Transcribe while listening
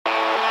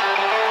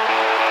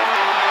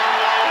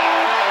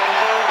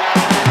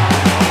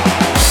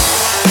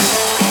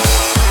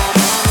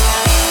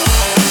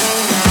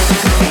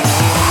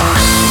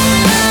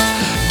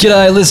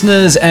G'day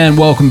listeners and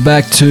welcome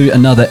back to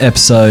another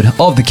episode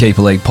of the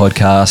Keeper League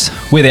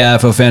podcast. We're the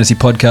AFL fantasy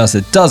podcast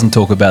that doesn't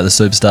talk about the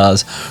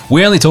superstars.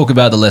 We only talk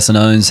about the lesser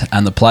knowns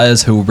and the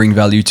players who will bring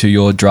value to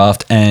your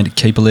draft and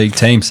Keeper League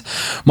teams.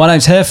 My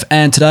name's Heff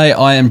and today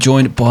I am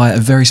joined by a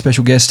very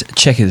special guest,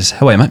 Checkers.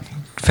 How are you, mate?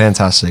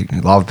 Fantastic.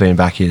 Love being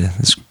back here.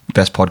 It's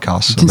best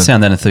podcast. You didn't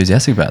sound that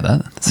enthusiastic about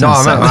that. No,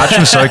 I'm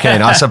actually so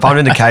keen. I bumped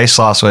into Case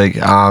last week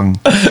and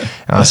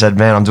I said,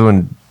 man, I'm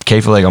doing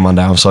Keeper League on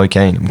Monday. I'm so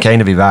keen. I'm keen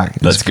to be back.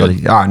 That's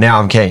good. All right, now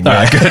I'm keen. All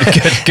right,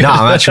 good. No,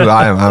 I'm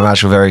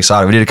actually very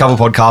excited. We did a couple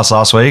of podcasts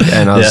last week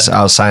and I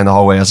was saying the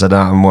whole week, I said, no,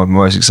 I'm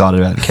most excited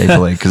about Keeper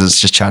League because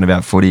it's just chatting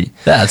about footy.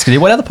 Yeah, that's good.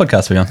 What other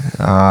podcasts were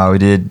you on? We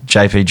did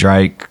JP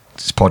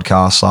Drake's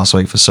podcast last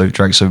week for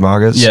Drake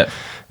Supermarkets. Yeah.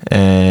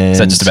 And is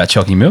that just about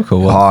chalky milk or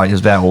what? Oh, it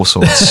was about all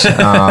sorts. It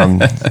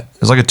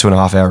was like a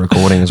 2.5 hour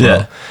recording as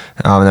well.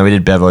 And then we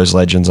did Bevo's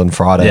Legends on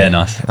Friday. Yeah,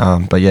 nice.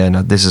 But yeah,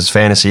 no, this is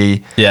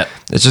fantasy. Yeah.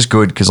 It's just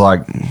good because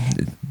like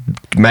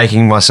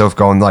making myself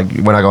go on, like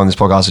when I go on this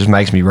podcast, it just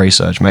makes me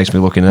research, makes me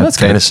looking at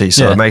fantasy. Good.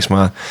 So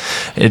yeah.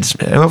 it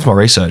helps my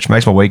research,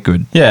 makes my week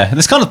good. Yeah,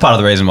 that's kind of part of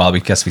the reason why we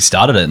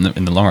started it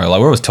in the long run. Like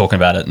we're always talking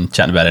about it and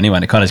chatting about it anyway,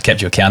 and it kind of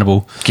kept you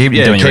accountable. Keeps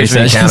me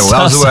accountable.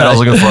 That was the word I was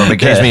looking for. It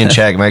keeps me in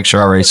check, make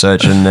sure I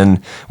research, and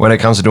then when it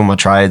comes to doing my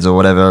trades or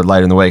whatever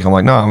later in the week, I'm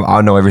like, no,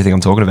 I know everything I'm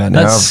talking about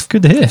now. That's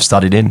good to hear. I've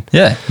studied in.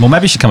 Yeah. Well,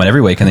 maybe you should come on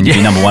every week and then you'd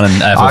be number one in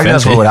AFL I think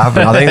that's what would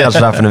happen. I think that's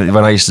what happened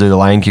when I used to do the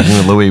lane kicking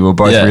with Louis. We were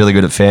both really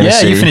good at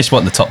fantasy. Yeah, you finished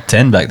in the top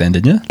 10 back then,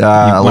 didn't you?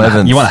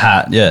 11th. You won a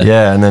hat, yeah.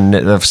 Yeah, and then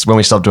when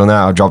we stopped doing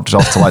that, I dropped it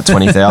off to like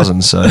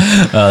 20,000. So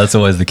that's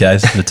always the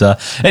case. But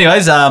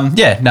anyways,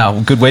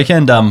 good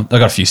weekend. I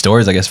got a few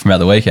stories, I guess, from out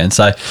the weekend.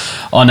 So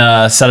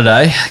on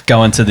Saturday,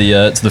 going to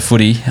the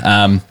footy,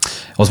 I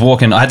was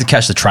walking. I had to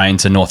catch the train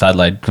to North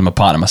Adelaide because my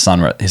partner and my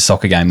son were at his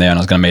soccer game there, and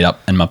I was going to meet up,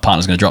 and my partner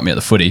was going to drop me at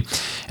the footy.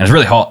 And it was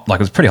really hot. Like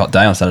it was a pretty hot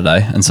day on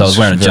Saturday, and so I was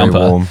wearing a jumper.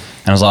 Warm.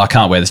 And I was like, I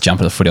can't wear this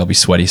jumper to the footy. I'll be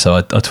sweaty. So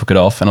I took it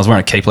off and I was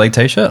wearing a Keeper League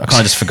t-shirt. I kind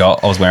of just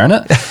forgot I was wearing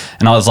it.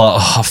 And I was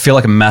like, I feel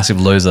like a massive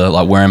loser,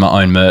 like wearing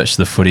my own merch to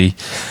the footy.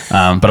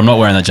 But I'm not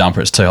wearing the jumper.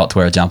 It's too hot to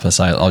wear a jumper.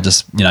 So I'll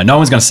just, no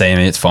one's going to see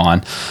me. It's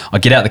fine. I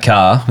get out the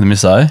car with a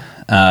misso.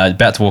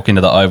 About to walk into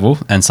the Oval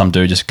and some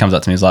dude just comes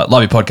up to me. He's like,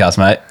 love your podcast,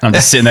 mate. And I'm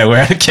just sitting there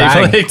wearing a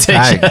Keeper League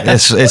t-shirt.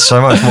 It's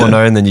so much more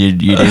known than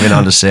you'd even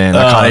understand.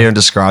 I can't even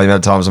describe the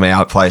amount of times I'm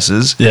out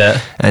places. Yeah.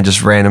 And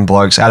just random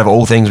blokes out of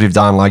all things we've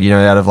done, like,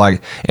 out of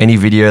like any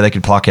video they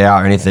could pluck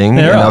out or anything.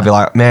 Yeah, and right. I'll be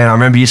like, man, I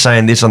remember you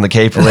saying this on the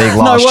Keeper League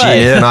last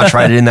year and I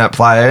traded in that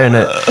player and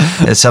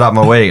it set up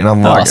my week. And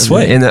I'm like,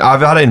 sweet. I've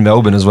had it in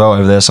Melbourne as well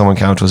over there. Someone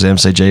came to us at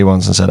MCG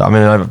once and said, I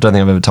don't think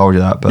I've ever told you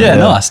that. But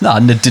nice. No, I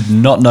did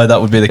not know that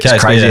would be the case.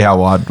 It's crazy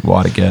how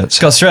wide it gets.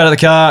 Got straight out of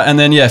the car and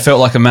then felt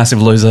like a massive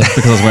loser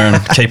because I was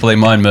wearing Keeper League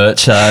mine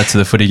merch to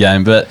the footy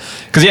game. But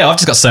because I've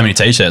just got so many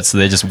t-shirts, so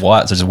they're just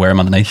white, so I just wear them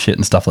underneath shit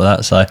and stuff like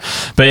that. So,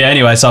 but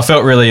anyway, so I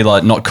felt really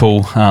like not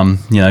cool,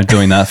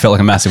 doing that. Felt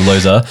like a massive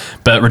loser,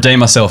 but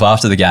redeemed myself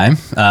after the game.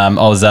 I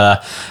was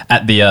at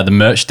the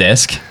merch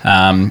desk,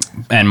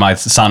 and my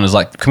son was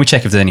like, "Can we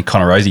check if there's any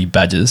Connor Rosie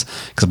badges?"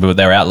 Because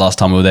they were out last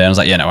time we were there. And I was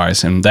like, "Yeah, no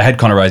worries." And they had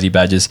Connor Rosie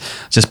badges,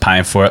 just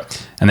paying for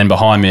it. And then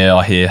behind me,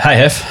 I hear, "Hey,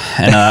 Heff,"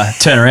 and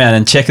turn around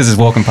and Checkers is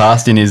walking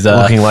past in his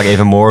looking like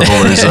even more of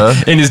a loser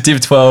in his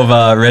Div 12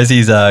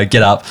 Resi's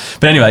get up.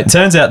 But anyway, it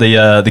turns out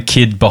the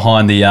kid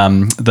behind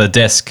the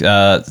desk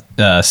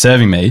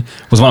serving me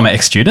was one of my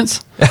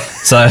ex-students.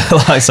 So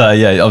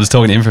I was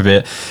talking to him for a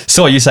bit.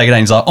 Saw you say it, and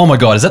he's like, "Oh my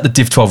god, is that the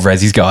Div 12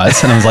 Resi's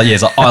guys?" And I was like, "Yeah."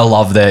 He's like, I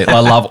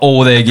love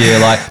all their gear.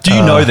 Like, do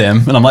you know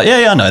them? And I'm like,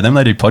 yeah, I know them.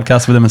 They do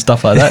podcasts with them and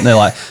stuff like that. And they're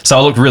like, so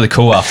I looked really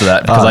cool after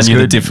that because I knew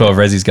the Div 12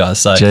 Resi's guys.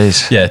 So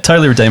yeah,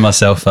 totally redeemed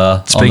myself.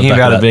 Speaking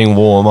about it being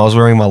warm, I was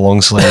wearing my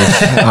long sleeve.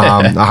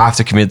 I have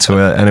to commit to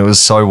it, and it was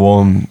so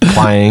warm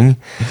playing.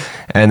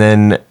 And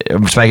then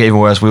to make it even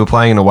worse, we were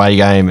playing an away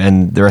game,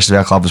 and the rest of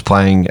our club was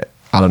playing.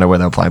 I don't know where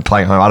they were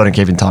playing home. I don't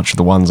keep in touch with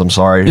the ones, I'm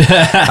sorry.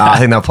 I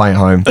think they were playing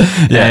home.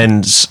 Yeah.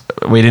 And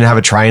we didn't have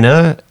a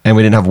trainer and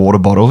we didn't have water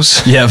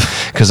bottles. Yep.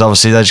 Because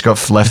obviously they just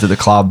got left at the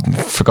club,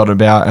 forgotten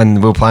about, and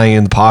we were playing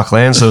in the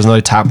parkland, so there was no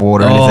tap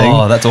water or anything.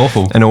 Oh, that's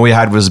awful. And all we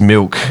had was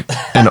milk.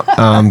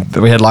 And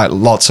we had like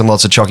lots and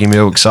lots of chalky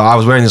milk. So I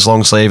was wearing this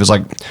long sleeve. It was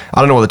like,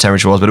 I don't know what the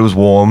temperature was, but it was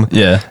warm.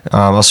 Yeah.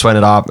 I was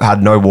sweating it up,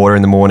 had no water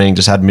in the morning,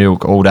 just had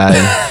milk all day,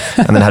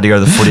 and then had to go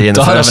to the footy. And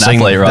the first thing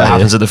that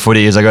happens at the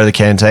footy is I go to the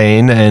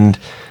canteen and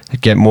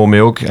get more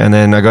milk, and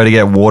then I go to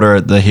get water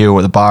at the hill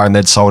at the bar, and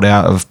they'd sold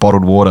out of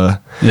bottled water.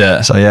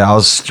 Yeah. So yeah, I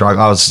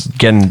was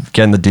getting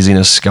the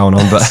dizziness going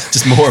on, but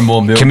just more and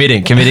more milk.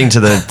 Committing to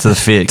the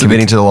fit,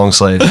 committing to the long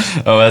sleeve.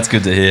 Oh, that's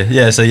good to hear.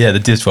 Yeah. So yeah, the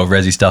Div 12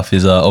 Resi stuff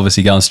is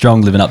obviously going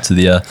strong, living up to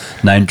the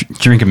name,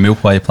 drinking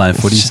milk while you're playing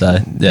footy. So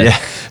yeah.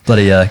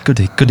 Bloody good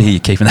to hear you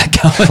keeping that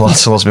going.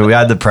 Lots of milk. We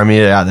had the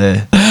premiere out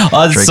there.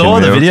 I saw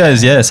the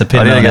videos. Yeah. So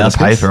I didn't get the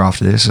paper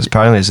after this.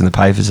 Apparently it's in the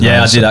papers.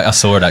 Yeah, I did. I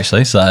saw it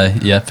actually. So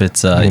yep,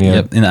 it's man, yeah.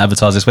 Yep, in the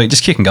advertise this week.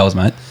 Just kicking goals,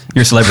 mate.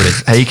 You're a celebrity.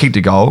 Hey, he kicked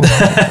a goal.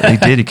 He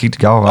did. He kicked a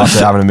goal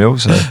after having a milk.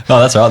 So. Oh,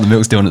 that's right. The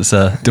milk's doing its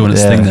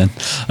thing then.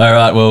 All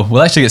right. Well,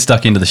 we'll actually get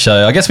stuck into the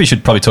show. I guess we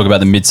should probably talk about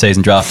the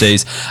mid-season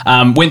draftees.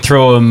 Went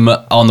through them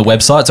on the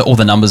website, so all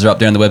the numbers are up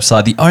there on the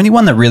website. The only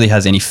one that really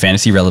has any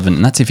fantasy relevant,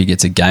 and that's if he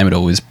gets a game at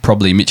all, is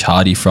probably Mitch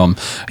Hardy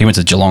he went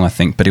to Geelong, I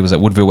think, but he was at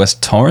Woodville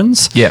West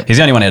Torrens. Yeah. He's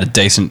the only one who had a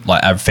decent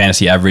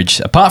fantasy average,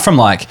 apart from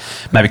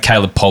maybe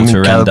Caleb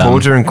Poulter. Caleb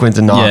Poulter and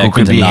Quinton Knuckle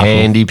could be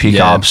handy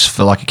pickups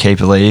for a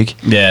keeper league.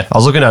 Yeah. I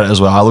was looking at it as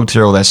well. I looked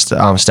through all their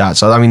stats.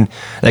 So, I mean,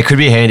 they could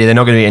be handy. They're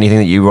not going to be anything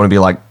that you want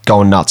to be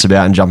going nuts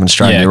about and jumping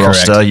straight in your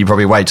roster. You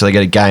probably wait till they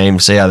get a game,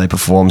 see how they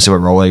perform, see what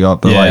role they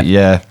got. But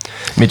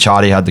Mitch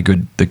Hardy had the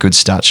good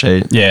stat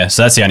sheet. Yeah,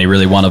 so that's the only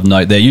really one of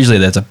note there. Usually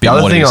there's a bit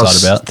more to be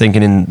excited about.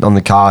 Thinking on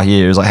the car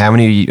here is how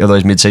many of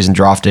those mid-season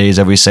draftees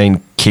have we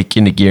seen kick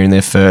into gear in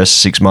their first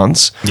 6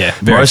 months? Yeah,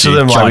 most of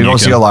them. We've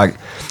obviously got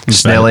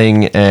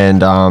Snelling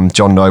and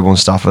John Noble and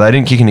stuff, but they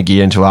didn't kick into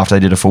gear until after they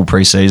did a full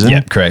preseason.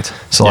 Yeah, correct.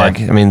 So I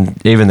mean,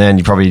 even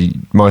then,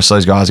 most of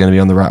those guys are going to be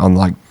on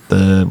the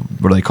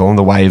what do they call them?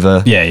 The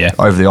waiver.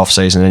 Over the off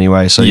season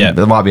anyway. So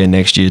there might be a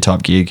next year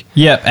type gig.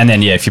 Yeah, and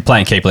then if you're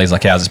playing keeper leagues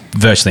like ours, it's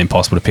virtually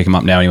impossible to pick them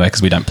up now anyway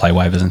because we don't play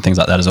waivers and things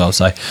like that as well.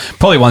 So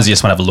probably ones you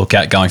just want to have a look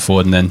at going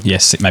forward, and then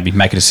maybe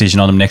make a decision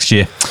on them next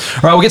year.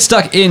 All right, we'll get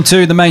stuck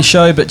into the main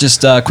show, but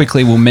just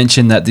quickly we'll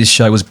mention that this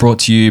show was brought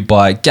to you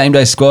by Game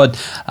Day Squad.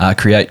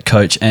 Create,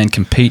 coach, and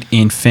compete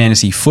in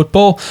fantasy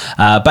football.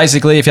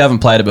 Basically, if you haven't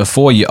played it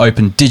before, you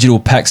open digital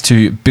packs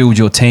to build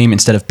your team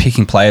instead of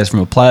picking players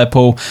from a player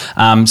pool.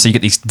 So you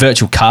get these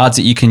virtual cards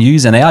that you can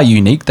use, and they are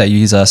unique. They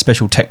use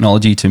special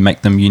technology to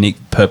make them unique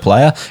per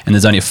player, and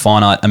there's only a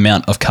finite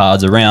amount of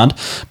cards around.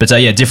 But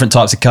different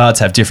types of cards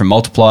have different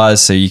multipliers,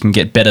 so you can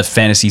get better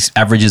fantasy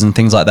averages and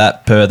things like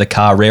that per the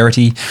car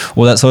rarity,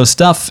 all that sort of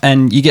stuff.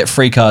 And you get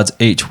free cards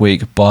each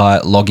week by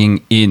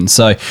logging in.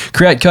 So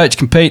create, coach,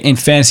 compete in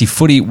fantasy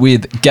footy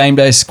with Game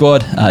Day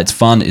Squad. It's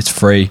fun, it's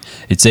free,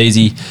 it's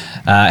easy.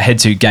 Head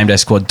to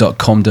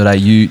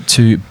gamedaysquad.com.au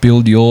to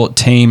build your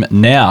team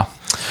now.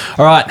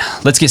 All right,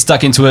 let's get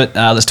stuck into it.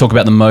 Let's talk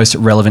about the most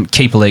relevant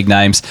keeper league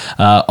names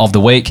of the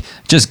week.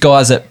 Just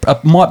guys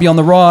that might be on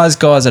the rise,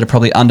 guys that are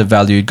probably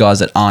undervalued, guys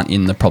that aren't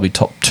in the probably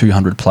top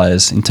 200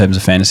 players in terms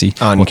of fantasy.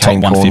 Or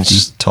top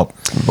 150. Top,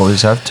 what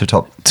does he have?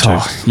 Top two.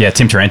 Yeah,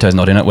 Tim Taranto's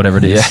not in it, whatever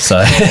it is. So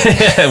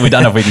we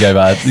don't know if we can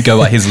go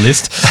by his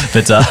list.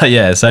 But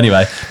so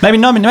anyway, maybe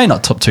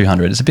not top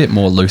 200. It's a bit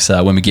more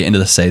looser when we get into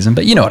the season,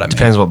 but you know what I mean.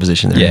 Depends what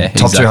position they're in.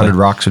 Top 200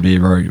 rucks would be a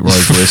rogue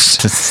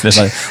list. I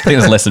think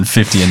there's less than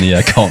 50 in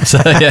the comp, so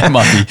it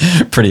might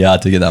be pretty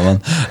hard to get that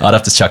one. I'd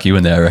have to chuck you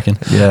in there, I reckon.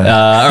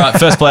 Yeah. All right,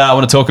 first player I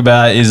want to talk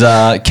about is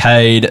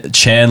Cade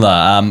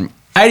Chandler.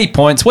 80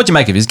 points. What'd you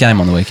make of his game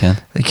on the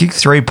weekend? He kicked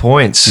 3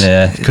 points.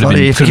 Yeah, if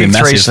he kicked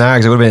 3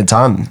 snags, it would have been a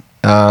ton.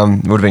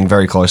 It would have been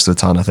very close to a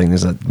ton, I think.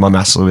 My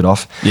math's a little bit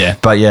off. Yeah.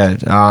 But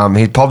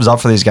he pops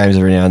up for these games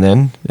every now and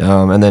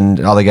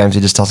then other games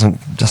he just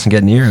doesn't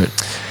get near it.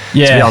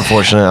 Yeah. It's a bit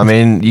unfortunate. I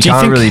mean, you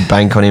can't really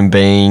bank on him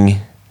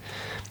being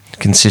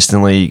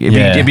consistently.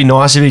 It'd be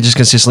nice if he just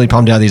consistently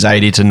pumped out these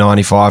 80 to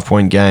 95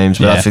 point games,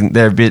 but I think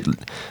they're a bit,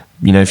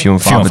 few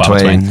and far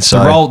between.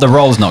 So the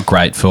role's not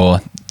great for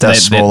that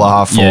smaller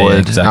half forward. Yeah,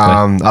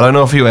 exactly. I don't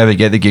know if he'll ever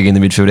get the gig in the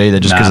midfield either,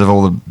 just because of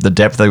all the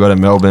depth they've got in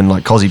Melbourne.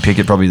 Like Cozzy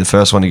Pickett, probably the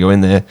first one to go in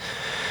there.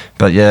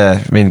 But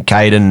I mean,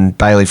 Caden,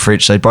 Bailey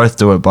Fritsch, they both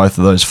do it. Both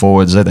of those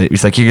forwards,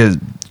 if they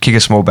kick a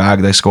small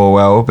bag, they score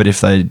well. But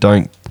if they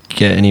don't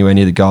get anywhere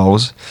near the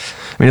goals,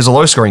 I mean, it's a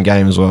low scoring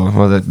game as well.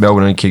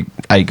 Melbourne only kicked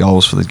 8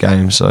 goals for the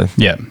game. So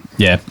yeah.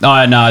 No,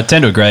 I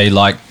tend to agree.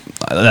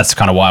 That's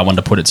kind of why I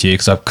wanted to put it to you,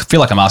 because I feel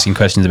like I'm asking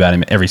questions about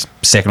him every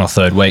second or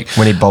third week.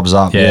 When he bobs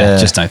up. Yeah.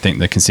 Just don't think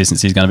the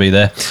consistency is going to be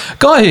there.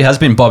 Guy who has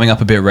been bobbing up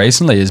a bit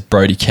recently is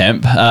Brody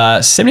Kemp.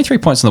 73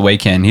 points on the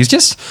weekend. He's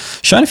just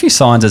shown a few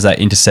signs as that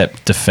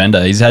intercept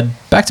defender. He's had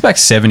back-to-back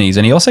 70s,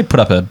 and he also put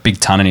up a big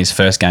ton in his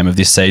first game of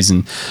this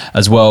season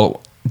as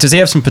well. Does he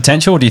have some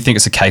potential, or do you think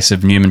it's a case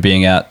of Newman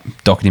being out,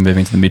 Doherty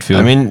moving to the midfield?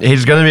 I mean,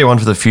 he's going to be one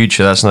for the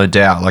future, that's no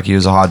doubt. He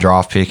was a high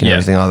draft pick and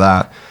everything like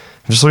that.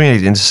 I'm just looking at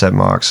his intercept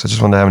marks. I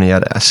just wonder how many he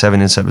had. 7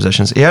 intercept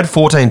possessions. He had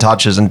 14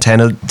 touches and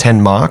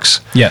 10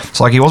 marks. Yeah.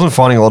 So he wasn't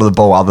finding a lot of the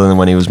ball other than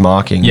when he was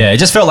marking. Yeah, it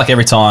just felt like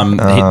every time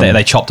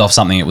they chopped off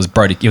something, it was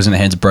in the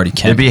hands of Brody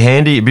Kemp.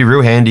 It'd be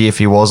real handy if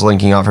he was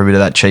linking up for a bit of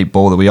that cheap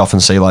ball that we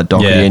often see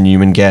Doherty and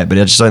Newman get, but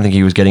I just don't think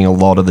he was getting a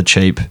lot of the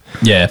cheap.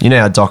 Yeah. You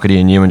know how Doherty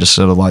and Newman just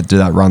sort of do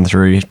that run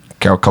through,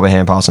 cop a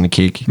hand pass and a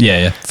kick.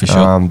 Yeah, for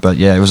sure. But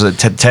it was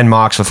 10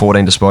 marks for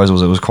 14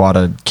 disposals. It was quite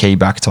a key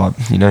back type,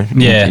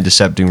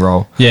 intercepting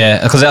role.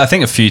 Yeah, because I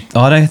think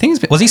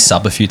was he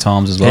sub a few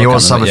times as well? He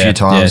was sub a few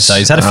times. Yeah, so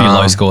he's had a few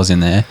low scores in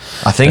there.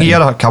 I think he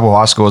had a couple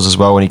high scores as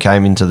well when he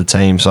came into the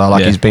team. So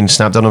he's been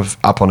snapped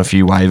up on a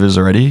few waivers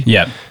already.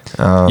 Yeah.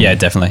 Yeah,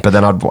 definitely. But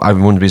then I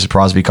wouldn't be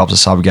surprised if he cops a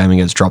sub game and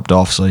gets dropped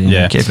off. So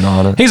keep an eye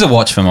on it. He's a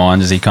watch for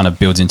mine as he kind of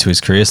builds into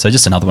his career. So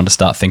just another one to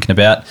start thinking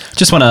about.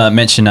 Just want to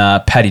mention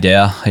Paddy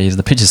Dow.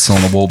 The picture's still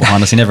on the wall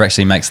behind us. He never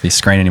actually makes the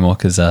screen anymore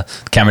because the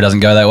camera doesn't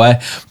go that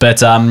way. But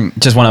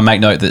just want to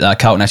make note that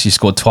Carlton actually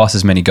scored twice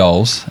as many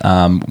goals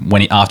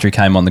after he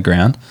came on the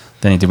ground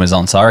than he did when he was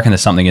on. So I reckon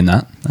there's something in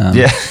that.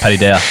 Paddy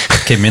Dow,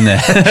 keep him in there.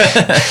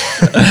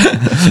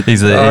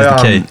 he's the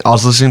key. I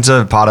was listening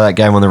to part of that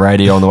game on the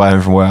radio on the way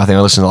home from work. I think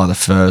I listened to like the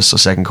first or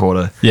second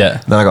quarter.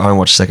 Yeah. Then I got home and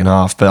watched the second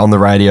half. But on the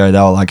radio, they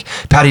were like,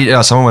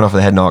 someone went off with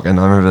a head knock, and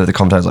I remember the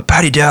commentator was like,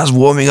 Paddy Dow's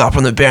warming up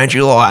on the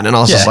boundary line. And I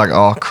was just like,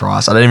 oh,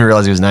 Christ. I didn't even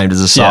realise he was named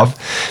as a sub.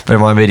 But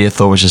my immediate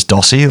thought was just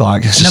Dossie.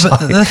 Like, it's just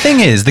the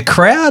thing is, the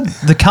crowd,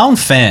 the Carlton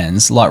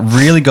fans, like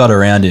really got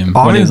around him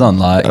when he was on.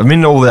 Like, I'm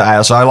in all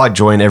the so I like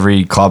join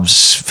every club's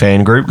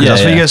fan group because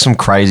that's where you get some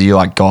crazy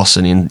like goss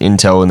and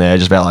intel in there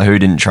just about like who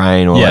didn't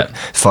train or like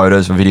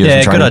photos and videos.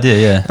 Yeah, good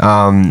idea.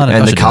 And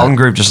the Carlton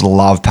group just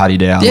love Paddy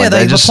Dow. Yeah,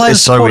 like, it's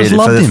so weird.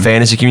 For the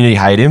fantasy community,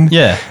 hate him.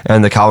 Yeah,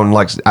 and the Carlton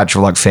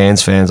actual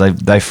fans,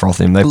 they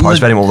froth him. They post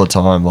about him all the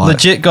time. Like,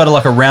 legit got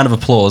a round of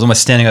applause,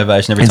 almost standing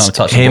ovation every time I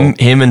touch him. The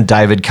ball. Him and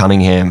David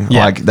Cunningham.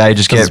 Yeah, like they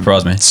just get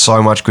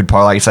so much good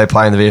power. Like if they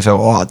play in the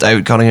VFL,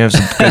 David Cunningham's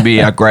going to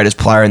be our greatest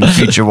player in the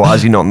future. Why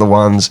is he not in the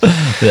ones?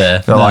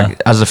 Yeah, but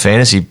like as a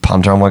fantasy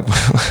punter, I'm like,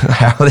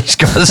 how are these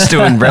guys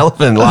still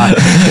relevant? Like,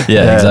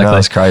 exactly. No,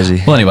 it's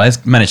crazy. Well,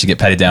 anyways, managed to get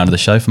Paddy Down to the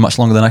show for much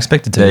longer than I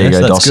expected to. There you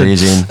go,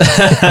 Dossie's in.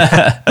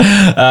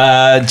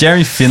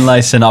 Jeremy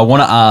Finlayson, I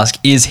want to ask,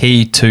 is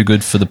he too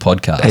good for the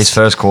podcast? His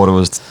first quarter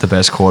was the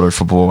best quarter of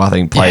football I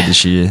think played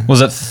this year.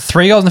 Was it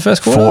 3 goals in the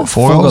first quarter?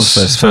 Four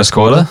goals first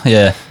quarter.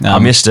 Yeah. I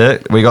missed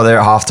it. We got there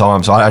at half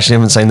time, so I actually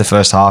haven't seen the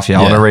first half yet.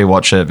 I want to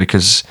rewatch it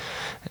because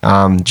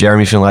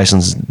Jeremy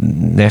Finlayson's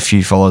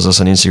nephew follows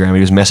us on Instagram.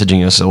 He was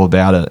messaging us all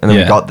about it, and then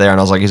we got there and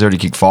I was like, he's already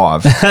kicked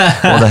 5.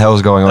 What the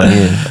hell's going on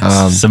here?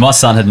 So my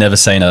son had never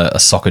seen a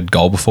soccer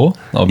goal before,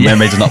 or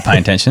maybe he's not paying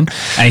attention,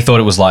 and he thought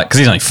it was like, because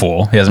he's only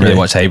 4, he hasn't really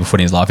watched heap of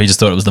footy in his life, he just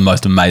thought it was the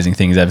most amazing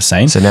thing he's ever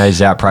seen. So now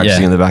he's out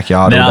practicing in the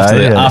backyard all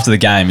day. After the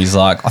game, he's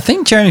like, I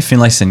think Jeremy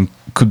Finlayson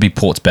could be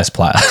Port's best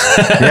player.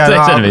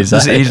 He's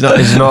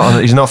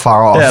not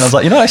far off. Yeah, and I was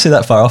like, you're not actually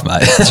that far off,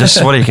 mate. It's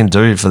just what he can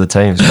do for the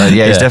team.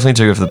 He's definitely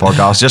too good for the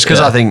podcast. Just because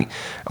I think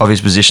of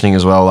his positioning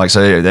as well. Like,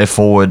 so they're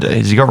forward.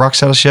 Has he got ruck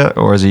status yet,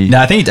 or is he? No,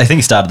 I think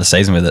he started the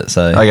season with it.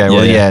 So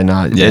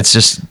it's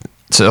just.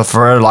 So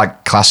for a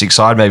like classic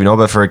side, maybe not,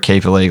 but for a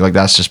keeper league, like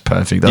that's just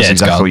perfect. That's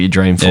exactly what you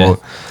dream for.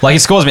 Like he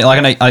scores me.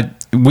 Like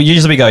we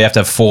go. You have to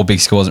have 4 big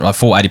scores, like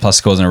 4 80+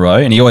 scores in a row,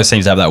 and he always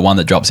seems to have that one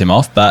that drops him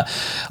off. But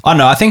I don't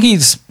know. I think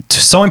he's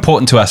so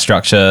important to our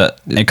structure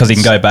because he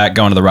can go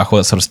into the ruck, all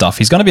that sort of stuff.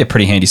 He's going to be a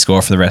pretty handy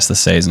scorer for the rest of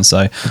the season. So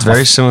it's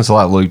very similar to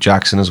like Luke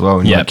Jackson as well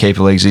in like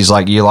keeper leagues. He's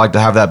like, you like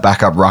to have that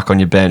backup ruck on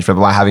your bench, but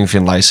by having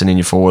Finlayson in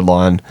your forward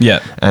line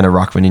and a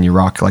ruckman in your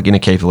ruck, like in a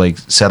keeper league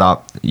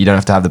setup, you don't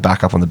have to have the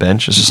backup on the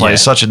bench. It's just like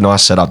it's such a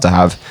nice setup to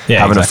have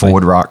having a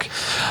forward ruck.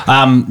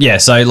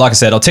 So like I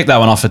said, I'll tick that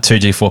one off for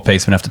 2G4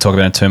 peaks. We don't have to talk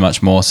about it too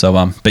much more. So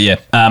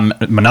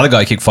another guy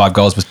who kicked 5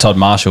 goals was Todd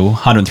Marshall,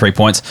 103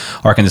 points.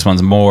 I reckon this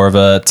one's more of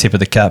a tip of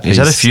the cap. He's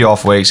had a few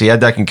off weeks. He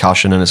had that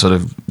concussion and it sort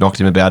of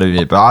knocked him about a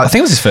bit. But I think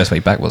it was his first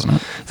week back, wasn't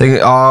it?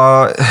 It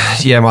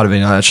might have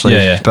been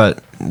actually.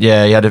 But he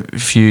had a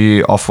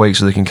few off weeks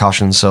with the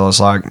concussion. So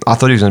it's like, I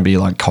thought he was going to be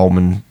like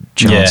Coleman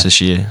Jones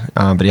this year,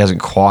 but he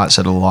hasn't quite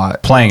settled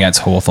light. Playing against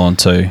Hawthorn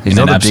too. He's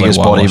not the biggest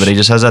body, but he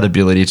just has that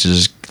ability to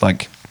just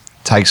like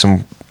take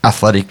some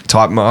athletic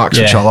type marks,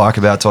 which I like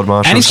about Todd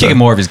Marshall. And he's kicking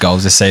more of his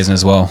goals this season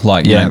as well.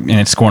 Like, you know, and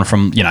it's scoring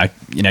from, he's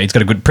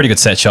got a pretty good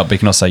set shot, but he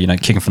can also,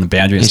 kicking from the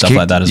boundary and stuff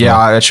like that as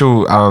well.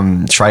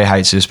 Yeah, Trey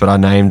hates this, but I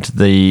named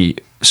the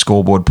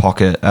scoreboard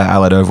pocket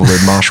Allied Oval the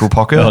Marshall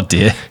pocket. Oh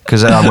dear.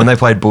 Because when they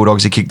played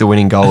Bulldogs, he kicked the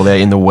winning goal there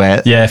in the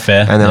wet. Yeah,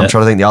 fair. And then I'm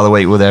trying to think the other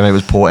week we were there, maybe it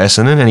was Port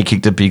Essendon, and he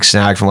kicked a big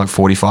snag from like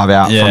 45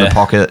 out from the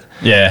pocket.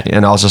 Yeah.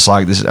 And I was just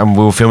like, this, and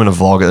we were filming a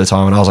vlog at the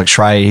time, and I was like,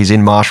 Trey, he's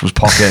in Marshall's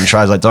pocket, and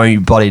Trey's like, don't you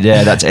bloody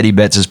dare, that's Eddie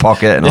Betts'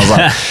 pocket. And I was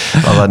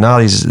like,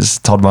 no, this is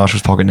Todd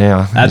Marshall's pocket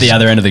now. At the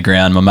other end of the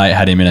ground, my mate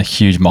had him in a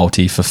huge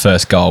multi for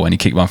first goal, and he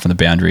kicked one from the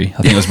boundary.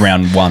 I think it was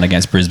round 1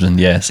 against Brisbane.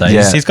 So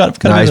he's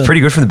got he's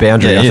pretty good from the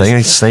boundary. I think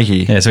he's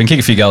sneaky. Yeah, so he can kick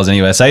a few goals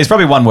anyway. So he's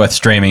probably one worth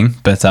streaming,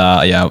 but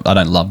I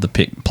don't love the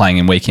pick playing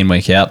in,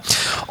 week out.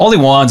 Ollie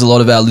Wines, a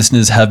lot of our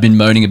listeners have been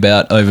moaning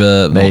about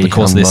over the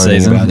course of this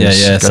season.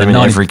 So in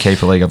every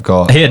keeper league I've got.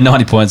 He had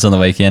 90 points on the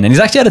weekend, and he's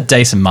actually had a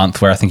decent month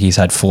where I think he's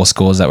had 4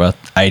 scores that were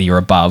 80 or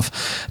above.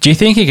 Do you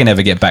think he can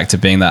ever get back to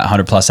being that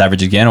 100 plus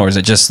average again, or is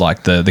it just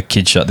like the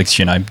kid shot,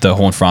 the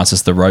Horn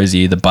Francis, the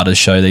Rosie, the Butters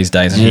show these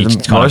days, and he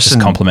kind of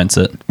just complements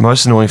it?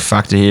 Most annoying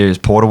factor here is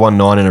Porter won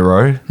 9 in a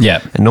row.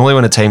 Yeah. And normally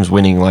when a team's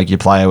winning, like your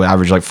player will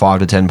average like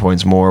 5 to 10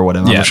 points more or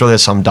whatever. I'm sure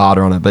there's some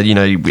data on it, but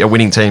a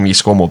winning team, you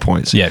score more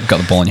points. Yeah,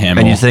 got the ball in hand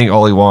and more. You think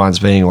Ollie Wines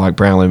being like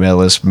Brownlow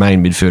medalist,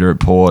 main midfielder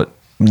at Port,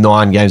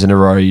 9 games in a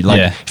row,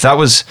 if that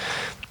was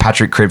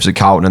Patrick Cripps at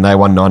Carlton and they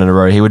won 9 in a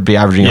row, he would be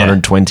averaging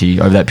 120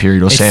 over that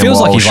period. Or it Sam feels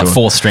like he's Walsh, like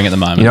fourth string at the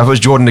moment. You know, if it was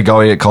Jordan De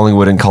Goey at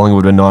Collingwood and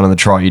Collingwood were 9 on the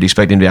trot, you'd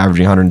expect him to be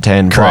averaging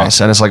 110 plus.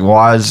 And it's like,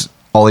 why is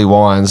Ollie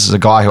Wines, a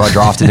guy who I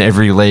drafted in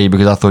every league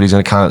because I thought he was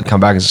going to come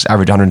back and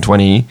average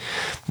 120,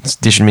 it's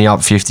dishing me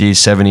up 50s,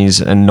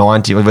 70s, and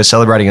 90. We're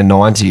celebrating a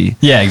 90.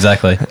 Yeah,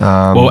 exactly.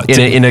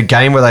 In a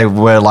game where they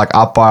were like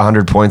up by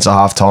 100 points at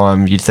half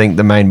time, you'd think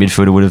the main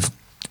midfielder would have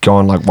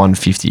gone like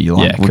 150,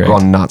 would have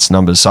gone nuts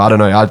numbers. So I don't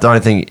know. I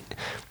don't think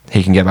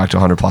he can get back to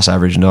 100 plus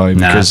average,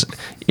 because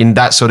in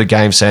that sort of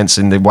game sense,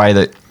 in the way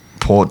that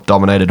Port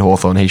dominated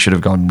Hawthorn, he should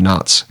have gone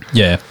nuts.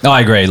 Yeah,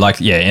 I agree. Like,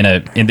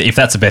 if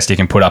that's the best he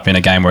can put up in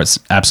a game where it's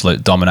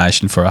absolute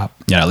domination for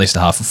at least a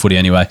half a footy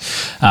anyway,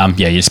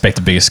 you expect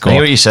a bigger score. I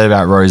think what you said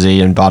about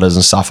Rosie and Butters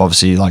and stuff,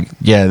 obviously,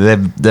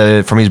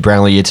 they're from his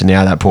Brownlee year to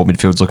now, that Port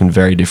midfield's looking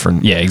very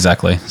different. Yeah,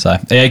 exactly. So,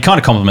 he kind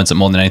of complements it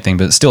more than anything,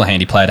 but it's still a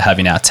handy player to have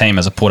in our team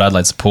as a Port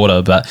Adelaide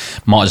supporter, but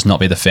might just not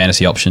be the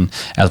fantasy option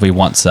as we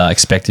once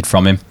expected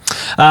from him.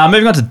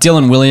 Moving on to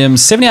Dylan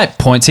Williams, 78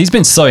 points. He's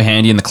been so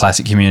handy in the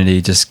classic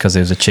community just because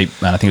there was a cheap,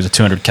 I think it was a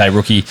 200k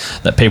rookie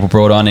that people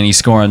brought on, and he's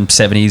scoring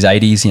 70s,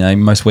 80s,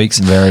 most weeks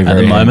very, at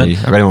very the moment. handy.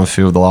 I've got him on the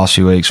field the last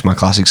few weeks for my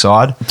classic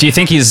side. Do you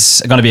think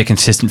he's going to be a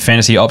consistent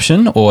fantasy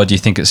option, or do you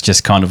think it's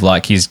just kind of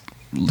like he's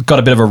got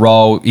a bit of a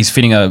role, he's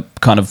fitting a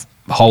kind of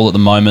hole at the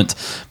moment,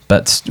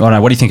 but I don't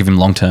know, what do you think of him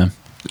long term?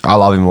 I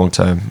love him long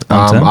term.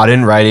 I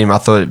didn't rate him. I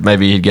thought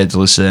maybe he'd get to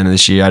list at the end of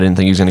this year. I didn't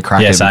think he was going to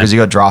crack it because he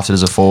got drafted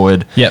as a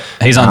forward. Yep,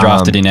 he's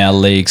undrafted in our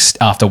leagues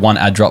after one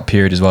ad drop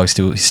period as well.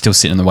 He's still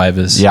sitting in the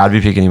waivers. Yeah, I'd be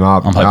picking him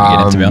up. I'm hoping to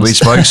get him, to be honest. We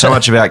spoke so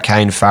much about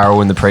Kane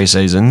Farrell in the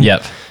preseason.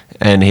 Yep.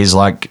 And his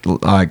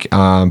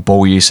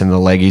ball use and the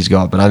leg he's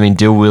got. But I mean,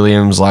 Dill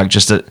Williams,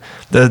 just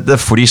the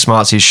footy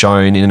smarts he's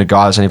shown in a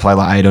guy that's only played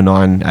 8 or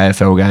 9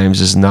 AFL games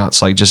is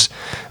nuts. What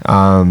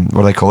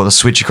do they call it? The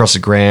switch across the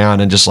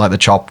ground and just the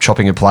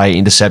chopping a play,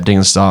 intercepting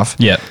and stuff.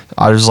 Yeah.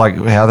 I was like,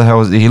 how the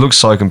hell he looks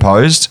so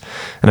composed.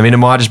 And I mean, it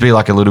might just be a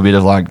little bit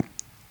of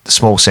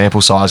small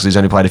sample size because he's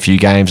only played a few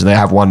games and they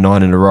have won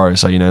 9 in a row.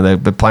 So, they're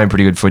playing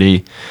pretty good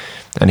footy.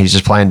 And he's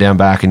just playing down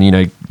back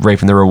and,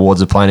 reaping the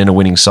rewards of playing in a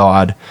winning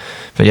side.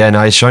 But yeah,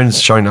 no, he's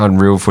shown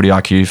unreal footy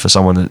IQ for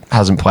someone that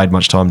hasn't played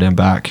much time down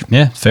back.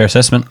 Yeah, fair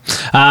assessment.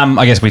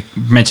 I guess we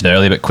mentioned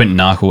earlier, but Quinton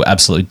Narkle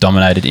absolutely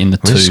dominated in the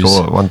twos.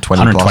 Score 120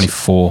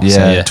 124.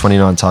 Yeah, so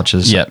 29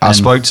 touches. Yep, I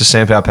spoke to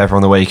Sam Pepper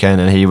on the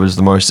weekend and he was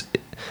the most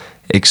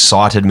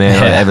excited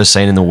man I've ever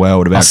seen in the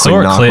world about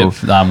Quinton Narkle. I saw a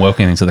clip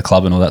welcoming to the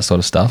club and all that sort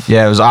of stuff.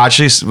 Yeah, I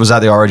actually was at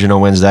the Origin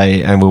on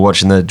Wednesday and we were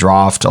watching the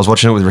draft. I was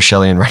watching it with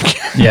Rochelle and Rankin.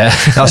 Yeah.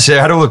 I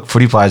had all the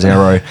footy players in a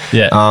row.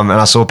 Yeah. And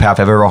I saw Pau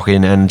Pepper rock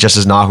in and just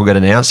as Narkle got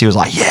announced, he was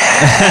like,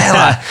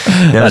 yeah.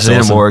 That's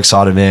awesome. A more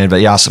excited man.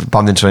 But yeah, I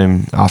bumped into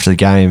him after the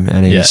game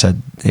and he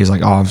said, he's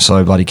like, I'm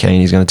so bloody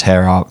keen. He's going to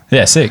tear up.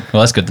 Yeah, sick.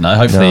 Well, that's good to know.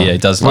 Hopefully he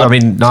does. Well,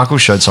 Narkle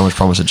showed so much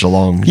promise at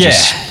Geelong. Yeah.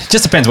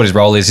 Just depends what his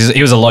role is.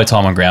 He was a low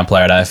time on ground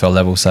player at AFL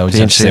level, so we'll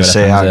just have to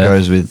see how it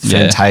goes with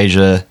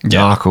Fantasia,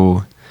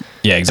 Narkle,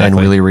 Yeah, exactly.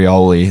 And Willie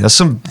Rioli. That's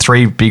some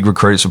three big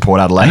recruits for Port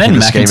Adelaide. And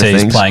then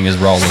McEntee's playing his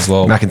role as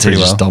well. McEntee's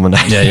just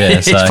dominating. Yeah, yeah.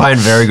 He's playing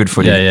very good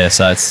footy. Yeah.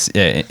 So it's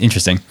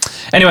interesting.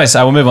 Anyway,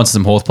 so we'll move on to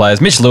some Hawth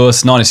players. Mitch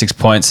Lewis, 96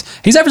 points.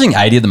 He's averaging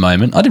 80 at the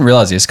moment. I didn't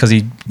realise this because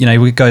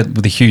we go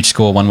with a huge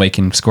score one week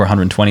and score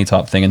 120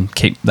 type thing and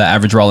keep that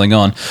average rolling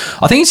on.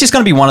 I think it's just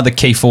going to be one of the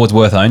key forwards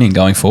worth owning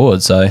going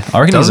forward. So I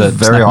reckon he's a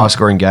very high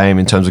scoring game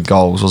in terms of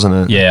goals, wasn't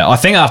it? Yeah, I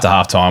think after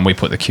half time we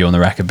put the cue on the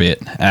rack a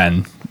bit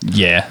and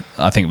yeah,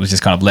 I think it was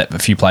just kind of let a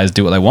few players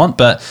do what they want.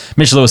 But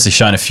Mitch Lewis has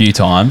shown a few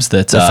times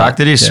that the fact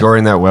that he's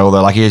scoring that well,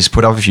 though, like he's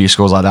put up a few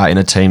scores like that in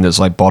a team that's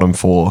like bottom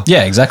four.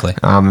 Yeah, exactly.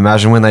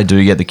 Imagine when they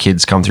do get the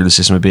kids come through the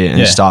system a bit and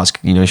he starts,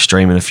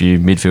 streaming a few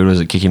midfielders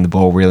that kick him the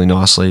ball really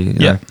nicely.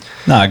 Yeah,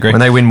 no, I agree.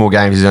 When they win more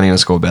games, he's only going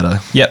to score better.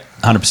 Yep.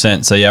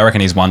 100%. So, yeah, I reckon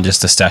he's one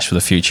just to stash for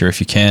the future if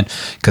you can,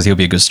 because he'll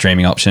be a good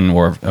streaming option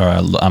or a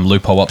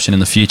loophole option in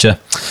the future.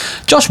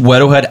 Josh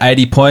Weddle had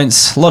 80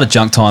 points. A lot of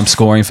junk time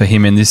scoring for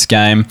him in this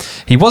game.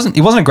 He wasn't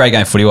a great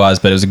game footy-wise,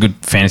 but it was a good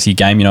fantasy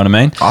game, you know what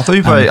I mean? I thought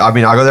he played, I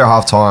got there at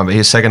half-time, but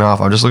his second half,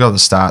 I'm just looking at the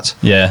stats.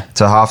 Yeah.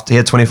 He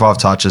had 25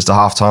 touches. To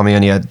half-time, he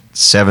only had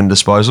 7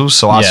 disposals.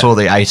 So I saw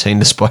the 18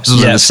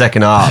 disposals in the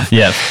second half.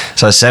 Yeah.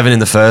 So 7 in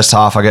the first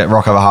half. I get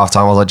rock over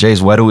half-time. I was like,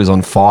 geez, Weddle is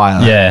on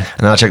fire. Yeah. And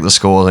then I checked the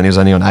scores and he was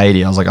only on 80.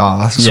 I was like,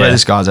 I swear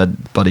this guy's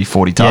had bloody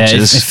 40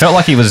 touches. It felt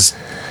like he was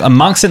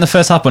amongst it in the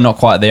first half, but not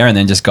quite there, and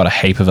then just got a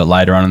heap of it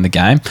later on in the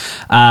game.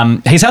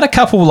 He's had a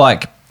couple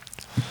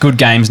good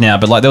games now,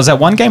 but there was that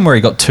one game where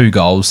he got 2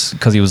 goals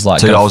because he was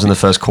 2 goals in the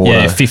first quarter.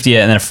 Yeah, 50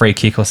 and then a free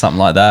kick or something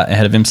like that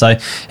ahead of him. So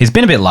he's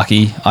been a bit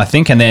lucky, I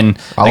think. And then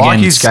I like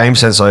his game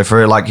sense though.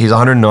 For he's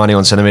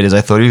 191 centimeters.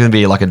 I thought he was going to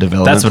be a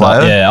development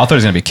player. I thought he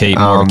was going to be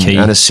more of a key.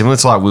 And it's similar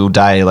to Will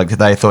Day.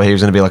 They thought he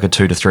was going to be a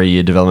 2 to 3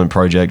 year development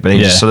project, but he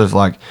just sort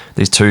of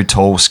these 2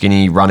 tall,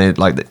 skinny,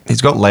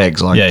 he's got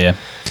legs.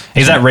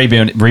 He's that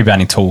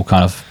rebounding tool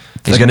kind of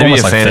He's going to be a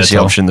almost like fantasy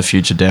Fertile. option in the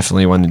future,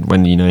 definitely,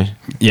 when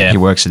Yeah. he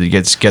works it, he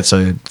gets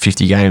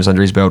 50 games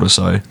under his belt or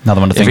so. Another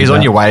one to think If he's about.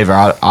 on your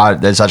waiver,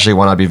 that's actually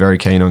one I'd be very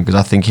keen on because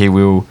I think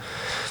he'll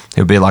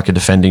be like a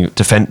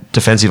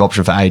defensive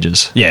option for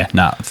ages. Yeah,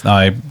 no,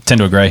 I tend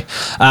to agree.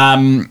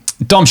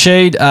 Dom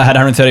Sheed had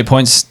 130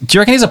 points. Do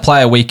you reckon he's a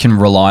player we can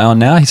rely on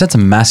now? He's had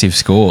some massive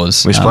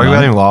scores. We spoke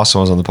about him last time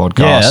I was on the podcast.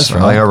 Yeah, that's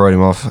right. I think I wrote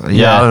him off.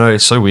 Yeah, I don't know.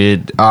 It's so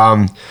weird.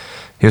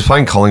 He was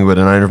playing Collingwood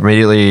and I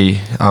immediately,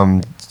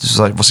 just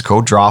like, what's it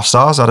called? Draft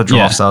Stars. I had a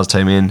Draft Stars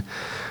team in.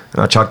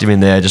 And I chucked him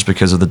in there just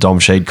because of the Dom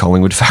Sheed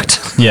Collingwood fact.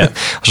 Yeah.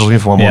 I was looking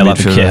for one more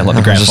midfielder. Like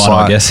the grand final,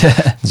 I guess.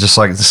 It's just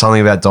like there's something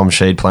about Dom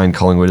Sheed playing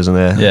Collingwood, isn't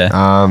there?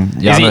 Yeah.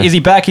 Is he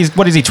back? He's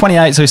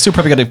 28, so he's still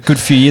probably got a good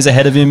few years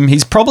ahead of him.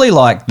 He's probably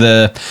like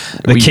the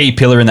key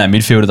pillar in that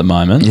midfield at the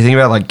moment. You think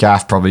about like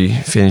Gaff probably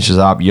finishes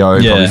up,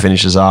 probably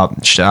finishes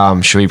up,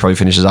 Shui probably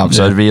finishes up.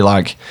 So it'd be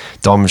like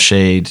Dom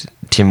Sheed,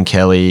 Tim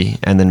Kelly,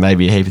 and then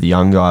maybe a heap of the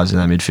young guys in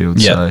that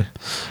midfield. Yeah. So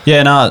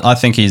Yeah, no, I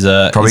think he's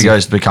probably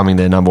goes to becoming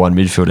their number one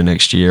midfielder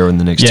next year or in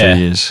the next 2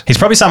 years. He's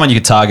probably someone you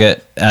could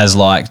target as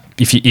like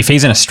if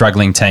he's in a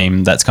struggling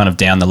team that's kind of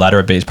down the ladder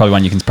a bit. He's probably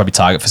one you can probably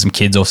target for some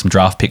kids or some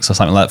draft picks or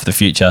something like that for the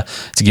future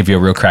to give you a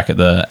real crack at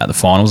the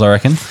finals, I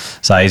reckon.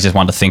 So he's just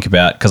one to think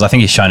about because I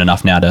think he's shown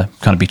enough now to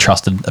kind of be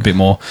trusted a bit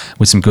more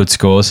with some good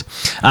scores.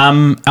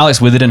 Alex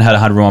Witherden had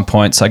 101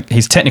 points. Like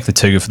he's technically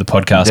too good for the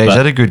podcast. Yeah, he's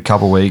had a good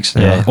couple of weeks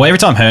now. Yeah. Well, every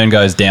time Hearn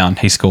goes down,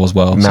 he scores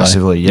well.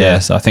 Massively, so,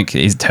 So I think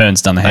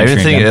Hearn's done the I hamstring.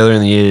 even think again. earlier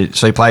in the year,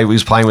 so he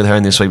was playing with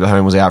Hearn this week, but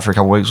Hearn was out for a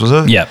couple of weeks, was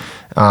it? Yep.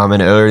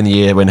 And earlier in the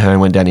year when Hearn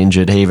went down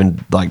injured, he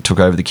even like took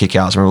over the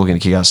kickouts. I remember looking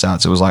at kick-out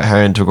stats. It was like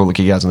Hearn took all the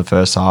kickouts in the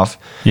first half,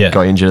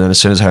 got injured, and then as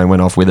soon as Hearn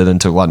went off, Witherden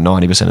took like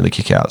 90% of the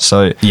kickouts.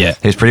 So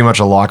he's pretty much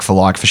a like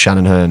for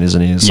Shannon Hearn,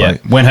 isn't he? It's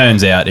like, when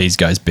Hearn's out, he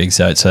goes big.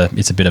 So it's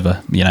a bit of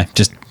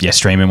a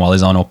stream him while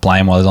he's on or play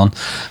him while he's on,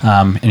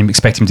 and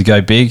expect him to go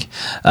big.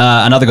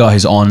 Another guy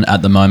who's on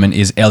at the moment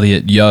is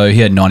Elliot Yeo. He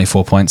had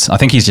 94 points. I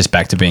think he's just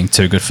back to being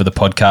too good for the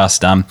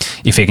podcast.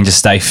 If he can just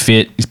stay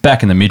fit, he's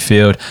back in the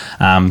midfield,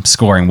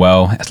 scoring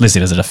well. It's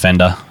listed as a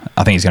defender.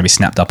 I think he's going to be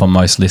snapped up on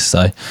most lists,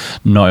 so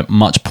not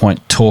much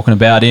point talking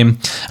about him.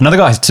 Another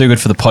guy who's too good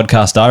for the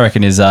podcast, I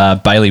reckon, is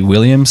Bailey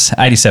Williams.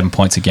 87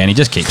 points again. He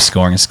just keeps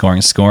scoring and scoring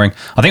and scoring.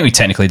 I think we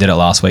technically did it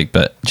last week,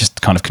 but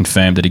just kind of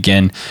confirmed it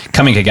again.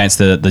 Coming against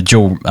the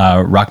dual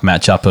ruck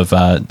matchup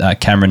of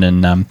Cameron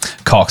and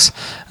Cox,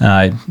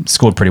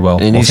 scored pretty well.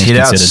 and his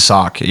hit-outs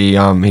suck. He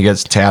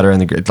gets touted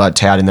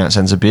in that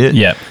sense a bit.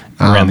 Yeah.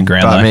 Around the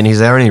ground, but though. I mean, he's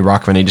there only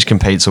ruckman. He just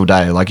competes all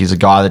day. Like he's a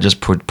guy that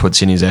just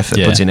puts in his effort,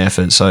 puts in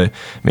effort. So I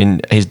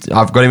mean,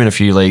 I've got him in a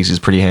few leagues. He's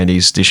pretty handy.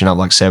 He's dishing up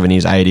like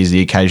 70s, 80s,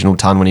 the occasional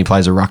ton when he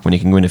plays a ruckman. He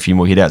can win a few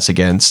more hitouts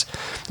against.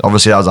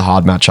 Obviously, that was a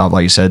hard matchup,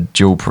 like you said,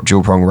 dual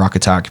prong ruck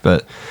attack.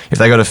 But if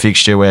they got a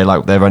fixture where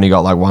like they've only got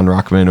like one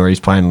ruckman or he's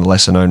playing a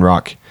lesser known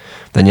ruck,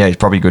 then he's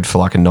probably good for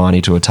like a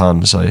 90 to a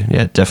ton. So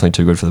definitely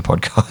too good for the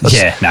podcast.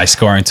 Yeah, no, he's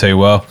scoring too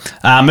well.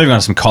 Moving on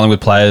to some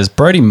Collingwood players.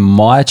 Brody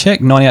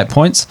Myercheck, 98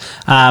 points.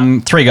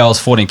 3 goals,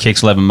 14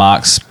 kicks, 11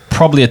 marks.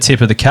 Probably a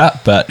tip of the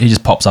cap, but he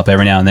just pops up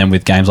every now and then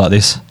with games like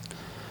this.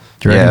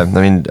 I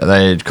mean,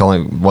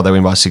 they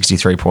win by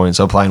 63 points.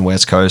 They're playing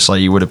West Coast.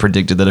 Like you would have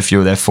predicted that a few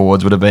of their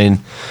forwards would have been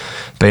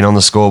on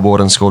the scoreboard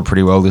and scored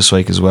pretty well this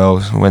week as well.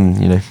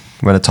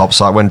 When top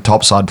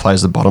side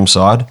plays the bottom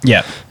side.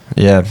 Yeah.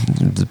 Yeah,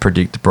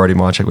 predict Brody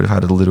Myercheck would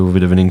have had a little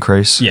bit of an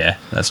increase. Yeah,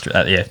 that's true.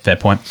 Fair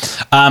point.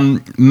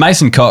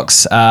 Mason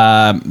Cox,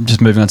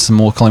 just moving on to some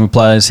more Collingwood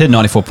players, he had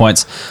 94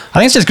 points. I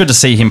think it's just good to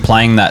see him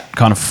playing that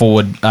kind of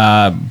forward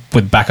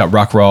with backup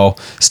ruck role,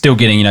 still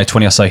getting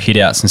 20 or so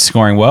hitouts and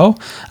scoring well.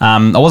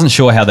 I wasn't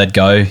sure how they'd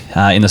go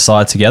in the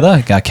side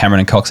together, Cameron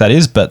and Cox that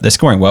is, but they're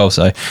scoring well.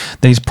 So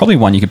he's probably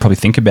one you could probably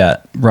think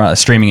about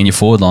streaming in your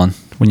forward line.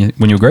 When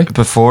you agree?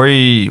 Before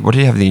what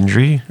did he have the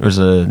injury? It was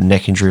a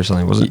neck injury or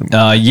something, was it?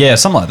 Yeah,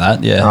 something like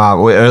that, yeah.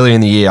 Well, early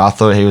in the year, I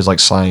thought he was like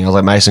slaying. I was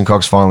like, Mason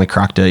Cox finally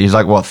cracked it. He's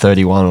like,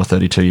 31 or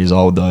 32 years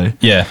old though.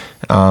 Yeah.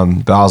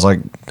 But I was like,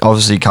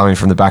 obviously coming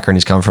from the background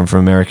he's come from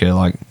America,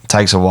 like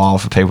takes a while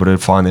for people to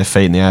find their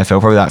feet in the AFL,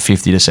 probably that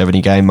 50 to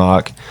 70 game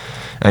mark.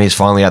 And he's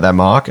finally at that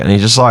mark. And he's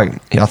just like,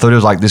 I thought it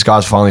was like, this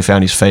guy's finally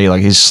found his feet.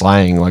 Like he's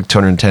slaying, like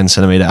 210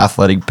 centimetre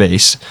athletic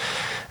beast.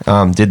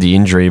 Did the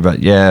injury, but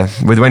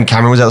when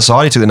Cameron was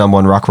outside, he took the number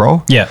 1 ruck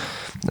role. Yeah.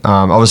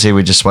 Obviously,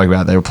 we just spoke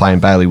about they were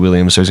playing Bailey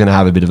Williams, so he's going to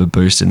have a bit of a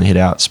boost in the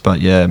hitouts.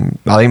 But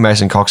I think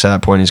Mason Cox at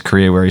that point in his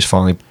career where he's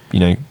finally,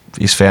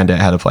 he's found out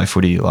how to play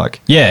footy.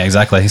 Yeah,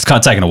 exactly. It's kind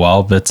of taken a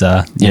while, but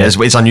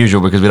it's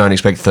unusual because we don't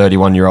expect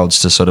 31-year-olds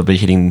to sort of be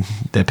hitting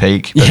their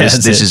peak. But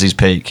this is his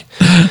peak.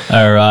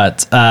 All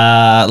right,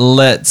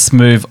 let's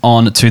move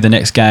on to the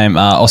next game.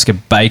 Oscar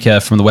Baker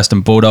from the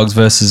Western Bulldogs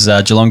versus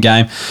Geelong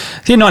game.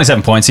 He had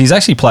 97 points. He's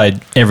actually played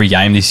every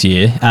game this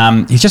year.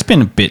 He's just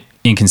been a bit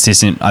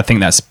inconsistent. I think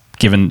that's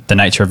given the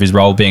nature of his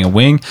role being a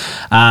wing.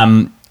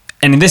 And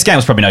in this game, it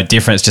was probably no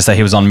different. It's just that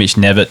he was on Mitch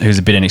Nevitt, who's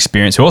a bit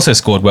inexperienced, who also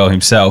scored well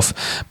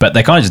himself. But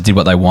they kind of just did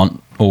what they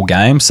want all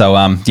game. So,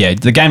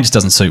 the game just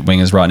doesn't suit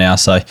wingers right now.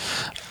 So,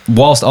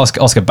 whilst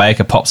Oscar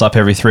Baker pops up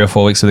every 3 or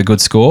 4 weeks with a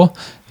good score,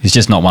 he's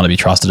just not one to be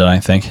trusted, I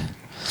don't think.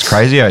 It's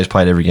crazy how he's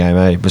played every game,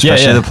 eh? But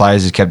especially the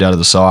players he's kept out of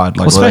the side.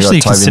 Like, especially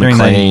got Toby considering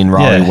McLean,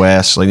 Riley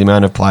West, like the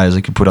amount of players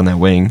they could put on that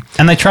wing.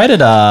 And they traded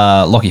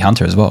Lockie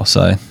Hunter as well,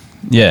 so...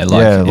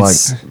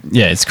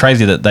 it's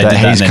crazy that they did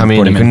that. He's come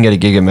in, he couldn't get a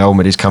gig at Melbourne,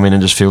 but he's come in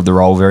and just filled the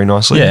role very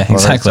nicely. Yeah,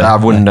 exactly. I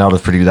wouldn't know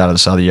have predicted that at the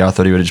start of the year. I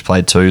thought he would have just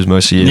played twos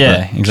most of the year.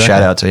 Yeah, exactly.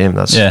 Shout out to him.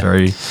 That's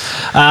very...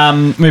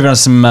 moving on to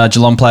some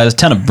Geelong players.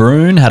 Tanner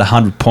Bruhn had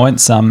 100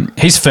 points.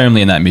 He's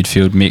firmly in that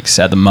midfield mix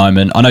at the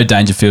moment. I know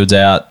Dangerfield's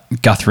out.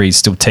 Guthrie's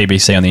still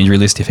TBC on the injury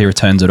list if he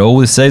returns at all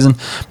this season.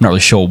 I'm not really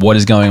sure what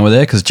is going on with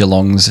there because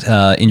Geelong's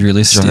injury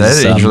list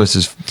is... injury list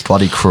is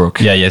bloody crook.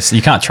 Yeah, yes.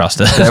 You can't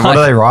trust it. What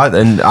do they write?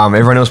 And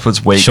everyone else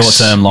puts weeks.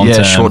 Short-term,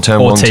 long-term.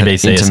 Short-term, or long-term,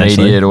 TBC,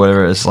 intermediate or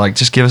whatever. It's like,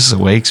 just give us the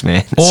weeks,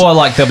 man. Or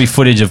like there'll be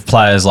footage of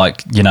players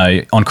like,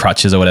 on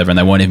crutches or whatever and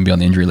they won't even be on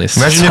the injury list.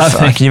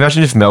 Can you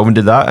imagine if Melbourne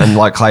did that and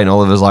like Clayton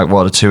Oliver's like,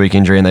 what, a 2-week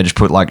injury and they just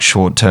put like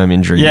short-term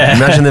injury? Yeah.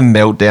 Imagine the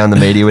meltdown the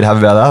media would have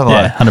about that.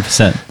 Like,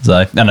 100%. So,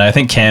 I don't know, I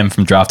think Cam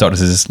from Draft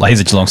Doctors is like,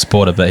 he's a Geelong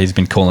supporter, but he's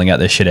been calling out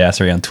their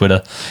shitousery on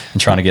Twitter and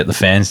trying to get the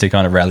fans to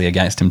kind of rally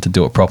against him to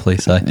do it properly.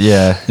 So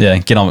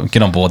get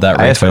on board that.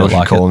 AFL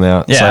should call him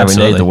out. Yeah,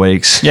 so we need the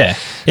weeks. Yeah,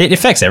 it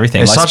affects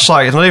everything. It's it's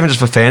not even just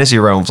for fantasy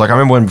realms. Like I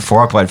remember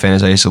before I played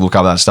fantasy, I used to look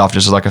up that stuff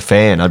just as like a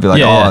fan. I'd be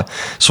like,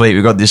 sweet,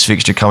 we've got this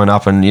fixture coming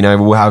up, and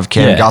we'll have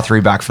Cam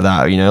Guthrie back for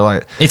that.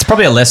 Like it's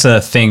probably a lesser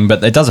thing,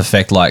 but it does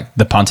affect like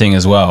the punting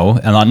as well.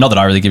 And not that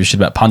I really give a shit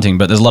about punting,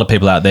 but there's a lot of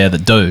people out there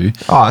that do.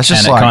 Oh, it's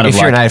just like if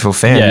you're an AFL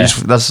fan,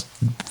 that's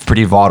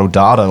pretty vital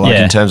data. Like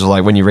in terms of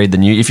like when you read the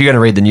news, if you're going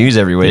to read the news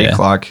every week,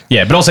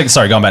 but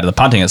also going back to the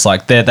punting, it's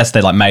like that's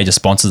their like major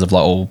sponsors of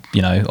like all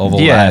of all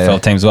the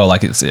AFL teams as well.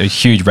 Like it's a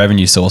huge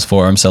revenue source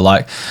for them. So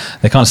like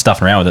they're kind of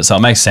stuffing around with it. So it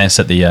makes sense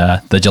that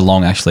the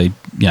Geelong actually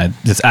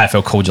this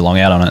AFL called Geelong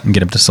out on it and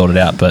get them to sort it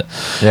out. But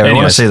we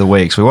want to see the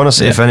weeks. We want to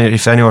see if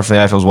anyone from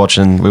the AFL's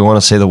watching, we want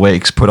to see the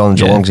weeks put on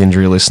Geelong's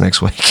injury list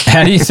next week.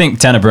 How do you think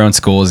Tanner Bruhn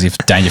scores if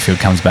Dangerfield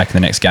comes back in the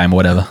next game or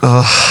whatever?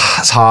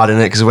 It's hard,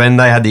 isn't it? Because when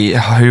they had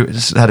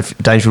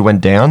Dangerfield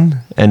went down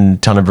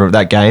and Tanner Bruhn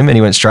that game and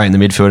he went straight in the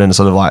midfield and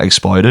sort of like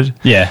exploded.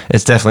 Yeah,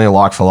 it's definitely a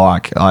like for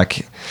like.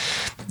 Like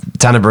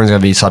Tanner Bruhn's going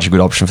to be such a good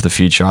option for the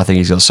future. I think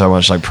he's got so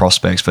much like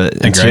prospects,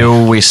 but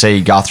until we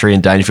see Guthrie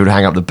and Dangerfield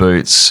hang up the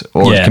boots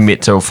or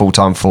commit to a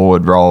full-time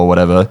forward role or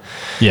whatever,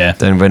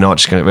 then we're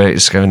not going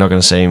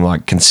to see him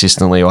like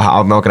consistently, or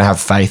I'm not going to have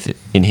faith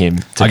in him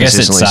to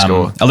consistently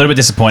score. A little bit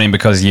disappointing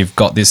because you've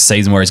got this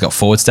season where he's got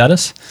forward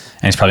status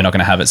and he's probably not going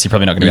to have it, so you're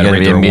probably not going to be able to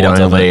reap the rewards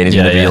of it. And he's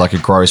going to be like a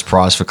gross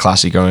price for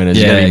classic owners.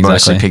 He's going to be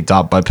mostly picked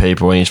up by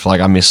people and he's like,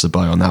 I missed the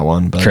boat on that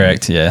one. But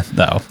correct, yeah.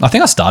 No, I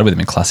think I started with him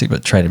in classic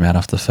but traded him out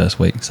after the first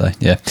week, so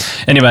yeah.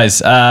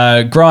 Anyways,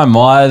 Graham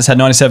Myers had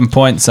 97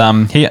 points.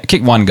 He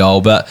kicked 1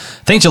 goal, but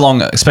I think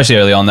Geelong, especially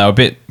early on, they were a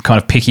bit kind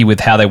of picky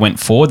with how they went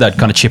forward. They'd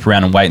kind of chip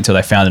around and wait until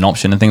they found an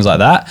option and things like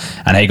that,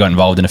 and he got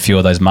involved in a few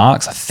of those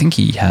marks. I think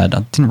he had,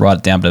 I didn't write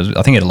it down, but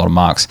I think he had a lot of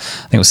marks.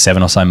 I think it was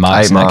 7 or so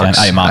marks in that game.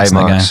 8 marks in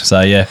that game.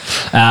 So yeah,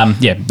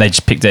 they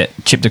just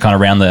chipped it kind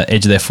of around the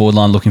edge of their forward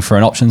line looking for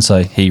an option,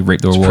 so he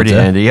reaped the rewards. Pretty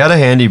handy. He had a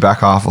handy back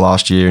half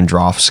last year in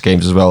draft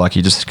schemes as well. Like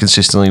he just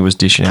consistently was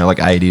dishing out like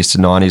 80s to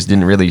 90s.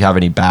 Didn't really have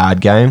any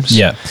bad games.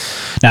 Yeah.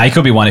 Now he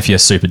could be one if you're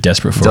super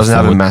desperate for. He doesn't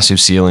have a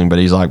massive ceiling, but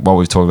he's like what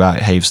we've talked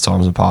about heaps of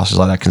times in the past. Is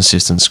like that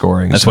consistent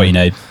scoring. That's what you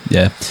need.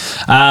 Yeah.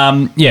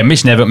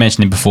 Mitch Nevitt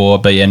mentioned him before,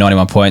 but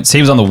 91 points.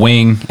 He was on the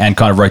wing and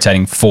kind of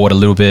rotating forward a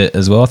little bit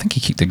as well. I think he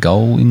kicked a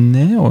goal in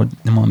there, or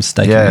am I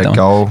mistaken? Yeah,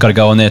 goal. Got a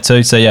goal in there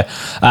too. So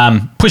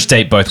push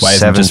deep both ways.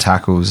 7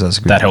 tackles. That's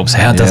good. That helps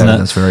out, doesn't it?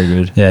 That's very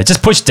good. Yeah,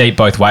 just push deep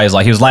both ways.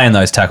 Like he was laying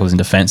those tackles in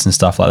defence and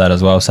stuff like that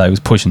as well. So he was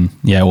pushing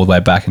all the way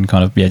back and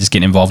kind of just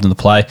getting involved in the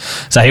play.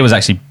 So he was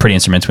actually pretty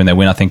instrumental in their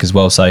win, I think, as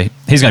well. So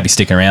he's going to be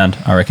sticking around,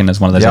 I reckon, as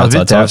one of those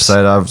outside types.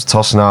 I was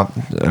tossing up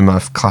in my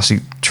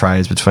classic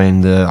trades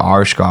between the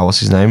Irish guy, what's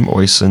his name?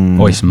 Oyson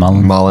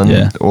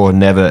Mullen or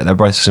Nevitt. They're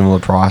both similar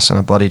price, and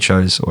I bloody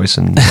chose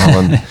Oyson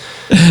Mullen.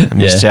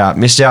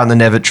 Missed out on the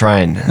Nevitt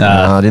train.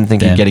 I didn't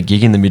think he'd get a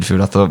gig in the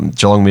midfield. I thought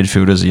Geelong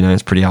midfielders,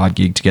 it's a pretty hard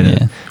gig to get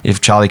it.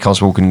 If Charlie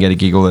Constable couldn't get a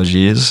gig all those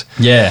years,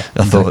 I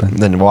thought,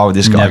 then why would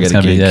this guy get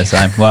a gig?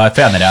 Same. Well, I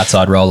found that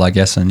outside role, I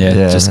guess, and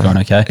just going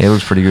okay. It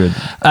looks pretty good.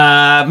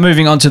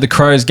 Moving on to the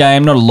Crows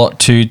game, not a lot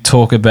to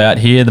talk about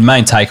here. The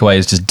main takeaway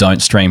is just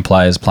don't stream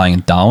players playing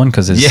in Darwin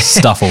because there's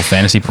stuff all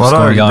fantasy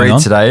scoring going on.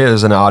 Today there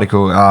was an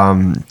article.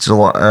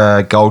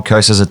 Gold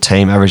Coast as a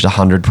team averaged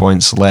 100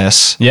 points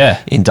less.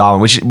 In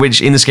Darwin,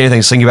 which in the scheme of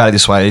things, think about it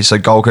this way: so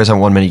Gold Coast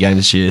haven't won many games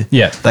this year.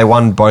 They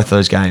won both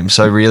those games.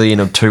 So really, in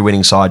a 2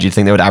 winning side, you'd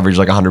think they would average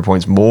like 100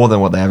 points more than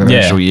what they have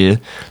averaged all year.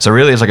 So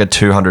really, it's like a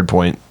 200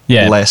 point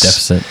less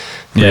deficit.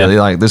 Really,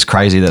 like that's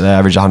crazy that they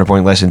average 100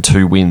 point less in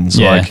 2 wins.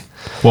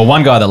 Well,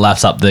 one guy that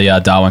laps up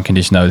the Darwin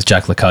condition, though, is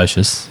Jack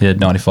Lukosius. He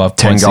had 95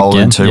 points 10 goals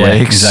in 2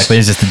 weeks. Exactly.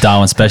 He's just the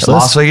Darwin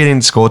specialist. Last week he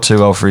didn't score too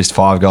well for his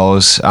 5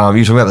 goals. You were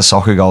talking about the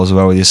soccer goals as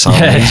well with your son.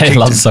 He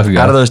loves soccer goals.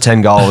 Out of those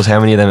 10 goals, how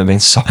many of them have been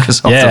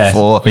soccers off the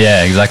floor?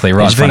 Yeah, exactly.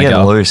 Right. He's been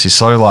getting loose. He's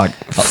so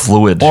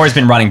fluid. Or he's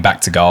been running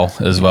back to goal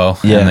as well.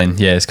 Yeah. And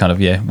then, it's kind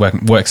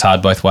of, works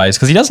hard both ways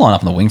because he does line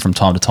up on the wing from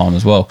time to time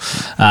as well.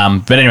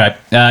 But anyway,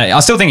 I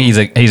still think he's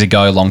a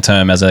go long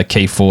term as a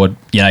key forward.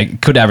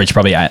 Could average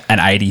probably an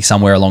 80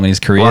 somewhere along in his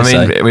career. Well,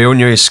 I mean, we all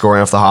knew his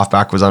scoring off the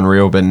halfback was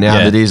unreal, but now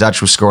that his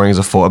actual scoring as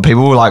a forward,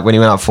 people were like, when he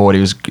went up forward,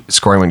 his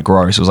scoring went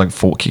gross. It was like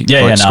 40,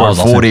 scoring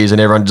 40s, and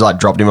everyone just like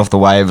dropped him off the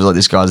wave. It was like,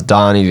 this guy's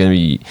done. He's going to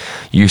be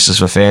useless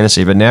for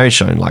fantasy. But now he's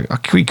shown like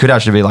he could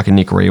actually be like a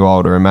Nick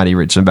Rewald or a Matty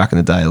Richardson back in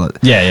the day.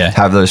 Like,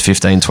 have those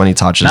 15, 20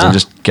 touches and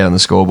just get on the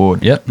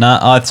scoreboard. Yep. No,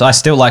 I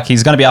still like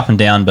he's going to be up and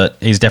down, but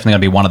he's definitely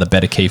going to be one of the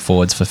better key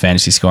forwards for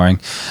fantasy scoring.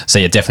 So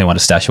definitely want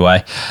to stash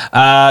away.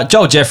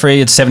 Joel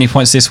Jeffrey, it's 70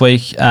 points this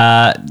week.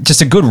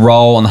 Just a good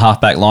role on the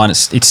halfback line.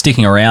 It's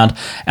sticking around,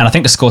 and I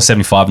think to score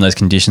 75 in those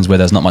conditions where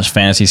there's not much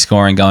fantasy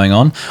scoring going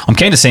on, I'm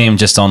keen to see him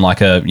just on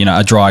like a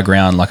dry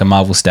ground like a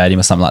Marvel Stadium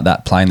or something like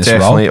that playing this role.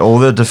 Definitely, all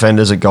the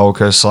defenders at Gold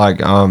Coast, like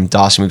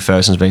Darcy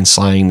McPherson's been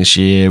slaying this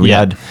year. We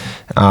had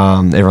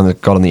everyone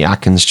that got on the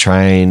Atkins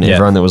train,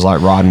 everyone that was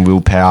like riding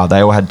willpower.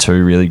 They all had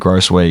 2 really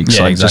gross weeks.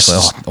 Yeah, like exactly.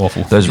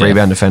 Awful. Those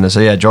rebound defenders. So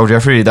yeah, Joel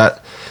Jeffrey,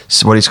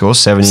 what he scores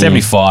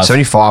 75.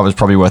 75 was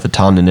probably worth a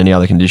ton in any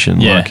other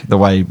condition. Yeah. Like the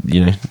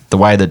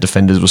way that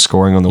defenders were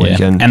scoring on the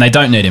weekend. And they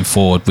don't need him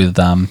forward with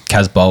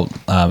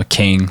Casbolt,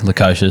 King,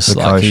 Lukosius.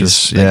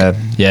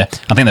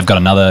 I think they've got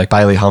another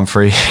Bailey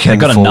Humphrey. They've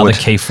got another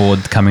key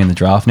forward coming in the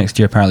draft next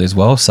year apparently as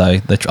well. So I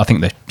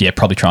think they're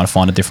probably trying to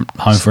find a different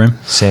home for him.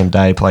 Sam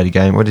Day played a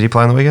game. What did he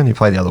play on the weekend? He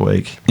played the other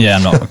week. Yeah,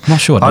 I'm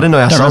not sure. I didn't know.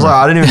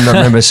 I didn't even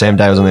remember Sam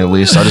Day was on their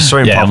list. I just saw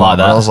him pop up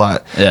and I was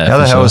like, how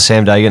the hell is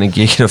Sam Day going to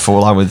gig in a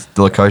 4-line with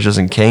Lukosius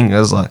and King? I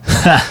was like,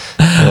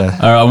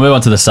 All right, we'll move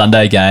on to the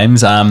Sunday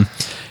games.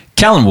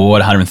 Callan Ward,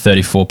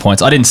 134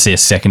 points. I didn't see a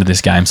second of this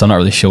game, so I'm not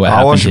really sure what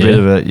happened. I watched a bit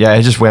of it. Yeah,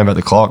 he just wound back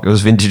the clock. It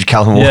was vintage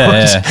Callan Ward.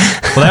 Yeah.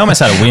 Well, they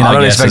almost had a win, I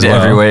don't guess, expect it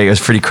every week. It was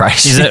pretty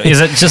crazy.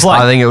 Is it just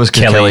like I think it was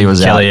Kelly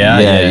was out.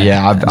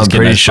 Yeah. I'm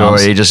pretty sure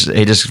he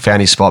just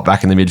found his spot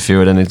back in the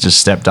midfield and it just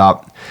stepped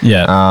up.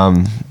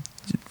 Yeah.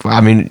 I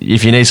mean,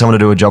 if you need someone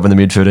to do a job in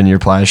the midfield and you're a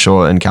player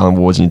short and Callan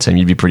Ward's in your team,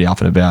 you'd be pretty up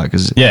and about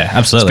because absolutely.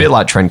 It's a bit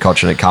like Trent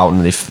Cotchin at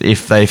Carlton.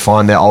 If they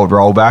find their old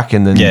role back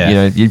and then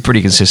you're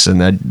pretty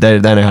consistent.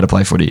 They know how to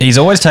play footy. He's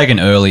always taken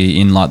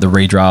early in like the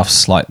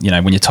redrafts, like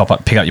when you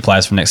pick up your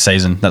players for next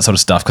season, that sort of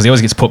stuff. Because he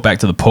always gets put back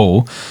to the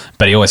pool,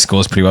 but he always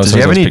scores pretty well. Does he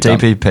have any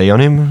DPP on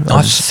him?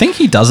 I think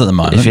he does at the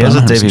moment. If he has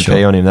a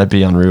DPP on him, that'd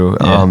be unreal.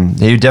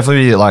 He would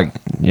definitely be like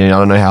I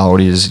don't know how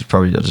old he is.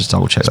 Probably I'll just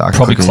double check that.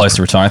 Probably close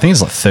to retiring. I think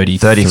he's like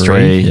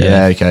 33.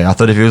 Yeah, okay. I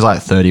thought if he was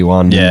like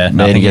 31,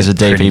 maybe he gets a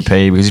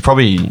DPP because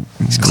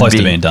he's close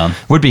to being done.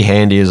 Would be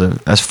handy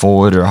as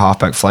forward or a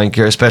halfback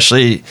flanker,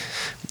 especially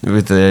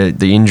with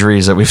the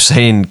injuries that we've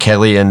seen.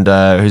 Kelly and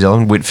who's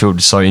on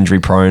Whitfield so injury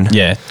prone.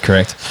 Yeah,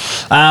 correct.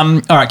 All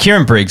right,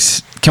 Kieran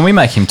Briggs. Can we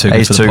make him too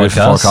good for the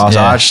podcast?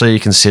 I actually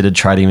considered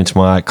trading him into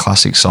my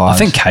classic side. I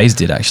think Kays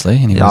did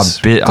actually. And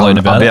I'm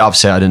a bit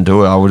upset I didn't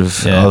do it. I would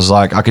have. I was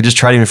like, I could just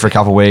trade him for a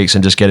couple of weeks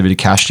and just get a bit of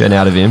cash gen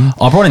out of him.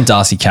 I brought in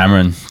Darcy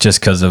Cameron just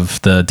because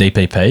of the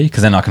DPP,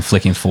 because then I can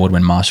flick him forward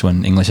when Marshall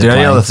and English are playing.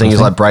 The only other thing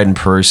is like Braden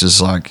Bruce is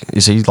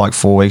he like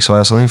 4 weeks away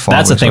or something?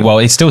 That's the thing. Well,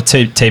 he's still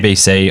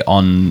TBC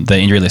on the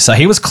injury list, so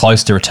he was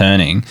close to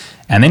returning,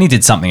 and then he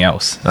did something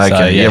else.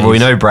 Okay, well, we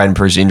know Braden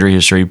Bruce's injury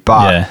history,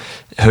 but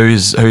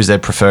who's their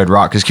preferred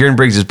ruck? Because Kieran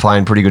Briggs is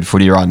playing pretty good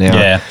footy right now.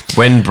 Yeah.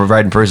 When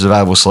Braden Bruce is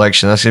available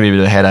selection, that's going to be a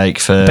bit of a headache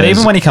for... But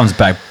even when he comes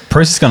back,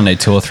 Bruce is going to need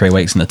 2 or 3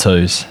 weeks in the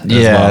twos as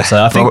well.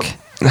 So I think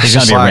he's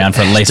going to be around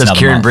for at least another month. Does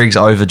Kieran Briggs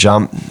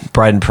overjump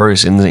Braden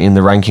Bruce in the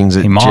rankings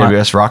at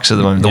GWS rucks at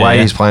the moment? The way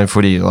he's playing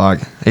footy, like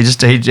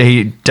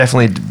he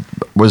definitely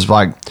was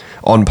like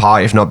on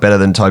par, if not better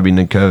than Toby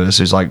Nankervis,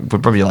 who's like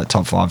probably like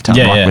top 5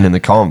 talent ruckman in the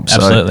comp. So.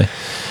 Absolutely.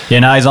 Yeah,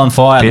 no, he's on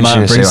fire at the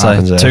moment. Briggs,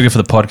 too good for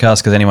the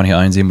podcast because anyone who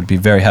owns him would be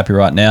very happy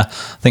right now.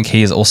 I think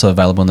he is also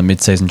available in the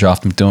mid-season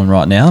draft I'm doing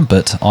right now,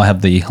 but I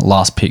have the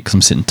last pick because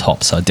I'm sitting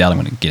top, so I doubt I'm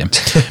going to get him.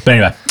 But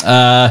anyway,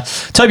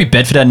 Toby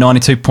Bedford had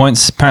 92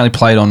 points. Apparently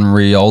played on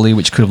Rioli,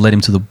 which could have led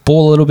him to the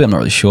ball a little bit. I'm not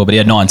really sure, but he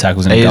had 9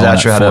 tackles and a goal. He's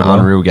actually had an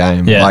unreal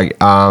game. Yeah. Like,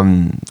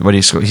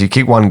 he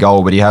kicked 1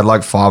 goal, but he had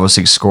like 5 or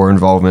 6 score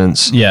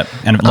involvements. Yeah,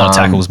 and a lot of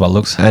tackles by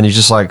looks. And he's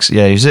just like,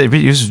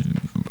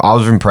 I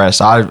was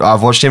impressed.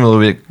 I've watched him a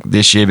little bit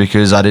this year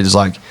because I did just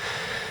like,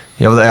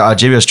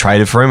 GWS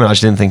traded for him and I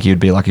just didn't think he would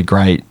be like a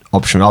great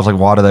option. I was like,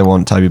 why do they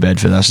want Toby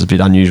Bedford? That's just a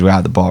bit unusual out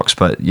of the box.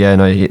 But yeah,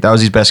 no, that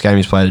was his best game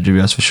he's played at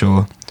GWS for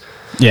sure.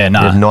 Yeah, no.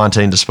 He had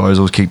 19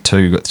 disposals, kicked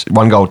 2, got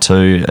 1 goal,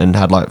 2, and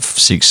had like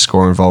 6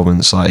 score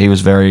involvements. Like he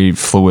was very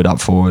fluid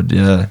up forward.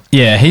 Yeah.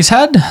 Yeah, he's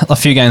had a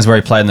few games where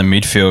he played in the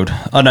midfield.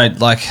 I don't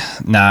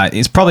know,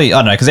 it's probably, I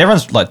don't know, because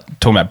everyone's like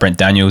talking about Brent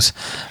Daniels.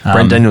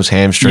 Brent Daniels'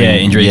 hamstring. Yeah,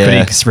 injury.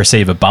 Could he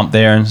receive a bump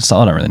there? And so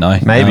I don't really know.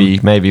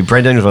 Maybe.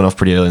 Brent Daniels went off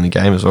pretty early in the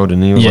game as well,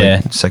 didn't he? It was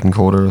like second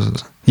quarter.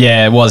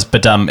 Yeah, it was,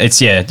 but I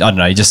don't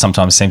know. He just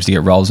sometimes seems to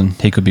get roles, and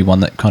he could be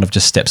one that kind of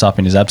just steps up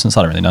in his absence.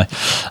 I don't really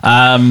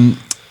know.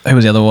 who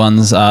was the other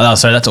ones?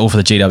 So that's all for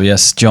the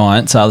GWS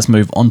Giants. Let's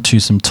move on to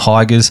some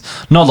Tigers.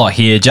 Not like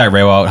here. Jack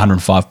Rewell,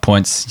 105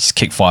 points. He's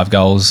kicked 5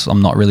 goals.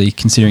 I'm not really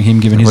considering him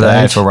given his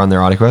age. AFL run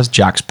their article as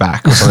Jack's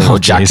back or something, or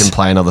Jack can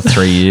play another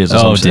 3 years or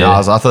something.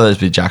 I thought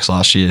it was Jack's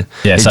last year.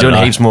 Yeah, he's doing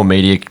heaps more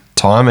media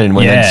time, and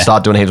when they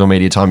start doing heaps more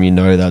media time, you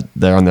know that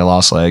they're on their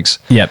last legs.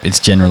 Yep, it's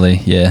generally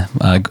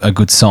a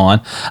good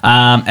sign.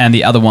 And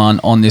the other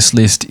one on this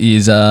list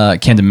is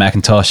Camden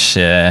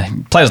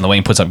McIntosh. Plays on the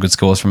wing, puts up good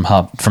scores from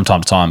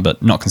time to time,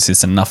 but not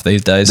consistent enough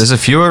these days. There's a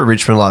few at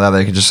Richmond like that.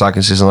 They could just start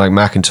consistent, like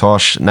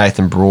McIntosh,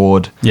 Nathan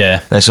Broad.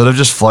 Yeah, they sort of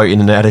just float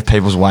in and out of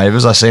people's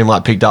waivers. I see them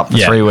like picked up for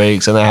 3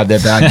 weeks, and they have their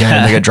bad game,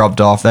 and they get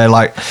dropped off.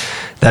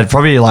 They'd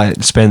probably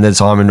like spend their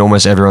time in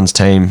almost everyone's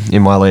team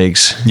in my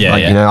leagues. You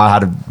know, I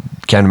had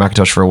Camden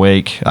McIntosh for a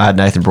week. I had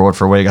Nathan Broad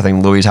for a week. I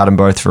think Louis had them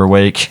both for a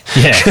week.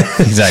 Yeah,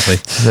 exactly.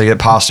 They get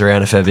passed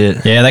around a fair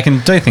bit. Yeah, they can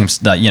do things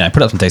that,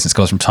 put up some decent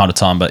scores from time to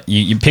time, but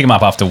you pick them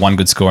up after one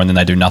good score and then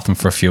they do nothing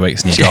for a few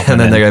weeks and you drop them.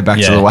 And then they go back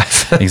to the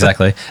wave.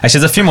 Exactly. Actually,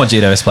 there's a few more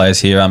GWS players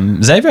here.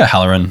 Xavier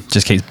Halloran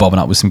just keeps bobbing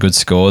up with some good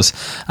scores.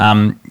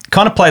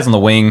 Kind of plays on the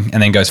wing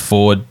and then goes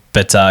forward,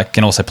 but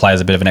can also play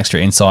as a bit of an extra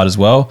inside as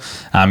well.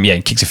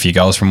 He kicks a few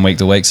goals from week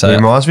to week. So it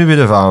reminds me a bit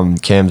of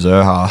Cam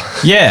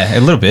Zurhaar. Yeah,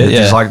 a little bit.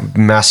 Just like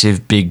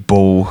massive, big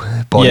bull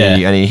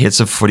body, and he hits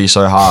the footy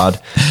so hard,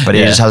 but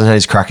he just hasn't had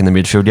his crack in the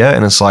midfield yet.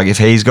 And it's like if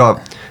he's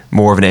got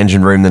more of an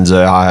engine room than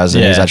Zurhaar has,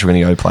 and he's actually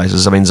going to go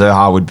places. I mean,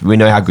 Zurhaar we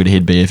know how good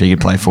he'd be if he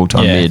could play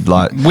full-time mid.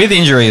 Like with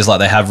injuries, like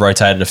they have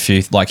rotated a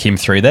few like him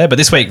through there, but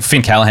this week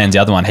Finn Callahan's the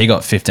other one. He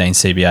got 15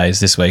 CBAs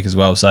this week as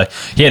well, so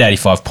he had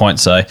 85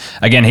 points. So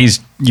again, he's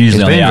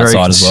usually on the outside as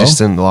well. He's been very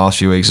consistent the last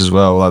few weeks as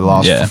well. Like the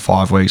last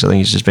 5 weeks, I think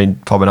he's just been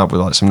popping up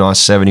with like some nice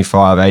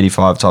 75,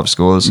 85 type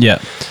scores.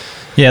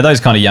 Yeah, those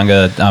kind of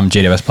younger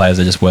GWS players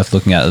are just worth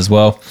looking at as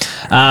well.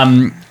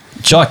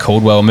 Jai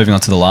Caldwell, moving on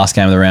to the last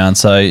game of the round.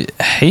 So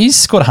he's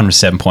scored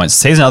 107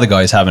 points. He's another guy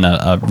who's having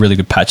a really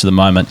good patch at the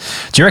moment.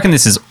 Do you reckon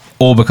this is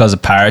all because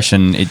of Parrish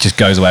and it just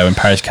goes away when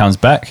Parrish comes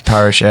back?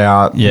 Parrish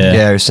out.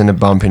 We've seen a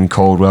bump in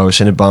Caldwell. We've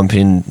seen a bump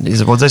in,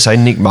 what did they say?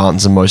 Nick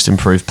Martin's the most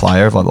improved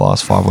player of like the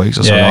last 5 weeks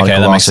or so. Yeah, okay,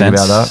 that makes sense.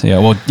 About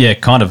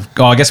that. Kind of.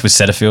 I guess with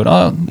Setterfield.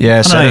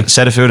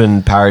 Setterfield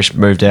and Parrish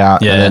moved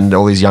out, and then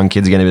all these young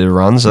kids are getting a bit of a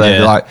run. So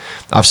they're like,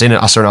 I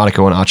saw an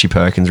article on Archie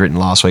Perkins written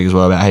last week as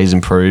well about how he's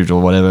improved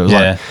or whatever. It was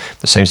like,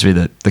 that seems to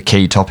be the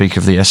key topic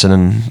of the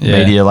Essendon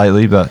media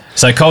lately. But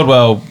so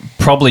Caldwell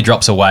probably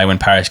drops away when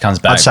Parrish comes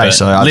back. I'd say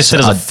so. Listed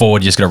as a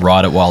forward, you just got to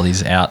ride it while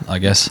he's out, I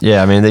guess.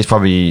 Yeah, I mean, he's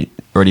probably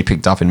already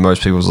picked up in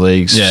most people's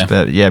leagues. Yeah.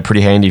 But pretty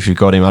handy if you've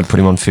got him. I'd put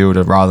him on field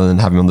rather than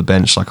have him on the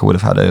bench like I would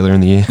have had earlier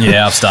in the year.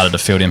 Yeah, I've started to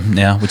field him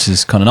now, which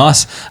is kind of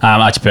nice.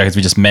 Archie Perkins,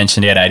 we just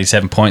mentioned, he had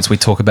 87 points. We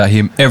talk about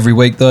him every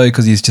week, though,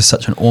 because he's just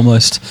such an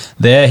almost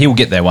there. He will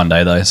get there one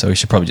day, though, so we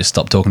should probably just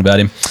stop talking about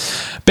him.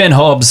 Ben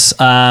Hobbs,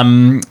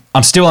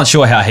 I'm still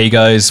unsure how he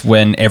goes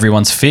when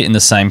everyone's fit in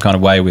the same kind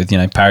of way with,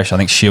 Parrish. I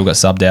think Shield got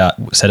subbed out,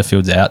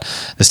 Setterfield's out.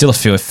 There's still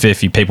a fair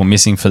few people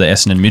missing for the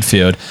Essendon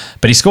midfield,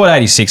 but he scored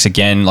 86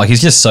 again. Like,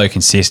 he's just so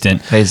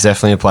consistent. He's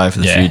definitely a player for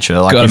the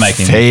future. Like,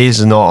 if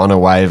he's not on a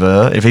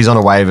waiver, if he's on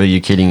a waiver, you're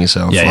kidding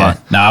yourself.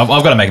 No, I've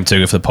got to make him too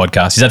good for the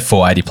podcast. He's had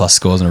 480 plus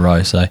scores in a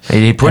row. So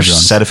he pushed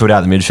Setterfield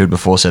out the midfield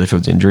before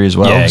Setterfield's injury as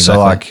well. Yeah,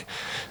 exactly.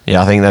 So,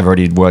 I think they've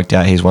already worked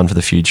out he's one for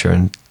the future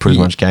and put as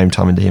much game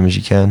time into him as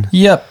you can.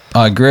 Yep,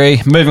 I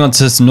agree. Moving on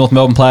to some North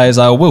Melbourne players,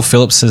 Will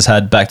Phillips has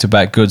had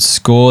back-to-back good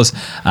scores,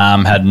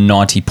 had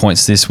 90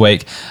 points this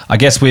week. I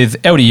guess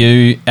with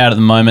LDU out at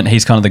the moment,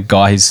 he's kind of the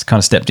guy who's kind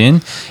of stepped in.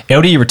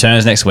 LDU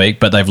returns next week,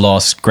 but they've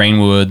lost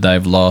Greenwood,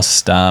 they've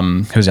lost,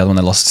 who's the other one?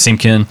 They lost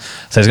Simpkin.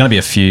 So there's going to be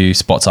a few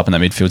spots up in that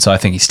midfield, so I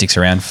think he sticks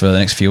around for the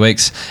next few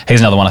weeks.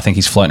 He's another one I think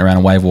he's floating around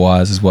on waiver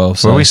wires as well.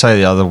 So. Well, we say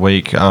the other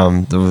week,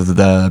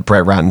 the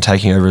Brett Ratton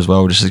taking over as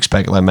well, just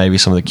expect like maybe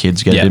some of the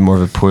kids get a bit more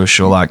of a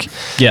push or like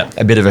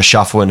a bit of a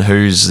shuffle in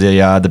who's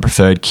the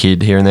preferred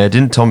kid here and there.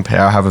 Didn't Tom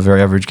Power have a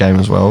very average game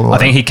as well? Like,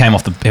 I think he came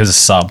off he was a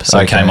sub, so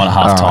he came on at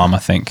half time. I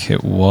think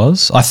it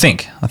was. I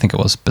think it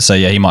was. But so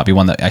he might be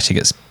one that actually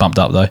gets bumped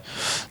up though.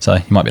 So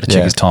he might be able to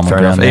check his time on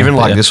ground. Even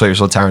like this week we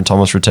saw Taron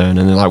Thomas return,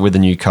 and then like with the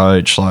new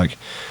coach, like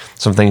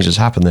some things just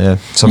happened there.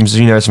 Some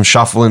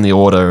shuffle in the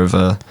order of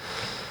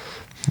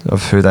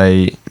who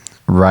they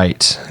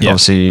rate.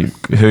 Obviously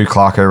who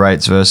Clarko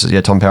rates versus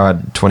Tom Power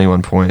had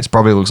 21 points.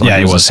 Probably looks like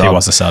he was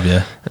a sub.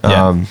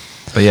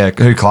 But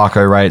who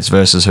Clarko rates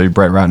versus who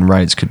Brett Ratton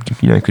rates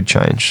could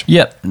change.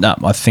 Yep, no,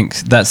 I think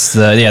that's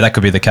that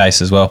could be the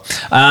case as well.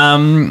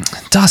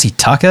 Darcy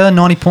Tucker,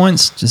 90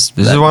 points. This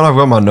is one I've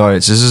got in my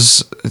notes. This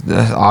is,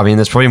 I mean,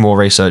 there's probably more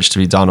research to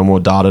be done or more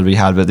data to be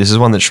had, but this is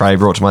one that Trey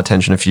brought to my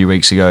attention a few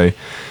weeks ago.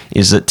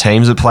 Is that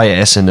teams that play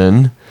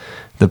Essendon,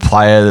 the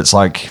player that's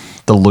like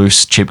the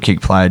loose chip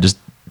kick player just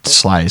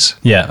slays.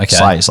 Yeah, okay.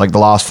 Slays like the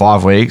last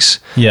 5 weeks.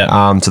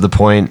 Yeah. To the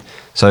point.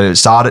 So it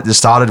started.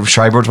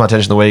 Trey brought to my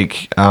attention the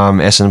week.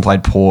 Essendon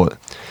played Port,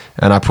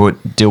 and I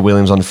put Dill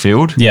Williams on the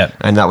field. Yeah.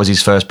 And that was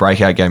his first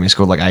breakout game. He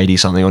scored like 80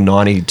 something or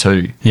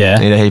 92. Yeah.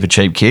 He had a heap of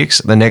cheap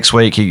kicks. The next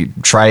week,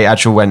 Trey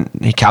actually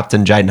he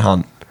captained Jaden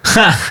Hunt.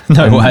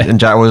 No way. And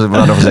Jane was, I don't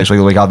know if it was next week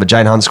or the week after, but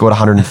Jane Hunt scored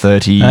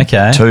 132.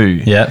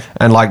 Okay. Yep.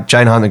 And like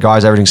Jane Hunt, the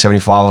guy's averaging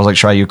 75. I was like,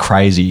 Trey, you're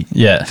crazy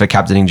for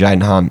captaining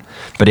Jane Hunt.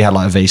 But he had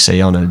like a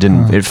VC on it.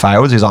 It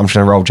failed. He's like, I'm just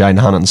going to roll Jane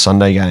Hunt on the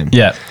Sunday game.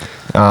 Yeah.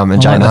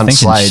 And Jane Hunt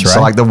slayed.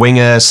 So like the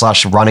winger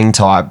 / running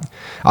type,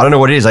 I don't know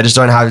what it is. They just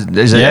don't have,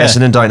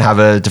 Essendon don't have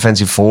a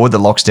defensive forward that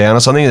locks down or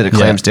something, that it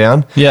clamps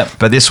down. Yeah.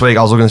 But this week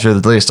I was looking through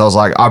the list. I was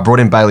like, I brought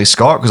in Bailey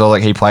Scott because I was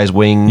like, he plays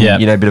wing, a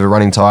bit of a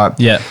running type.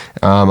 Yeah.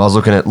 I was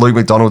looking at Luke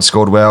McDonald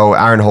scored well,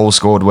 Aaron Hall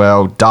scored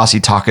well,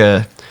 Darcy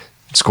Tucker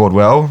scored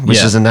well,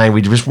 which is a name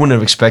we just wouldn't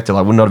have expected.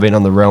 Like, would not have been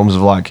on the realms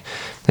of like,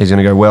 he's going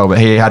to go well, but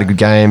he had a good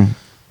game.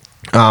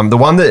 The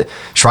one that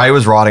Trey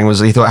was writing was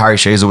he thought Harry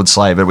Sheezel would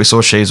slay, but we saw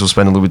Sheezel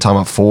spend a little bit of time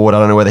up forward. I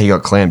don't know whether he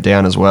got clamped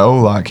down as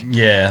well. Like,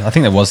 I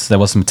think there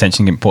was some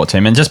attention getting put to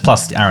him, and just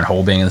plus Aaron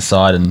Hall being on the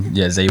side, and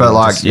Z. But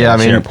like, I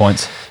mean,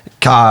 points.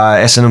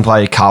 Essendon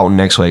play Carlton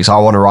next week, so I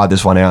want to ride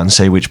this one out and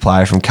see which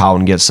player from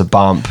Carlton gets the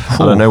bump. I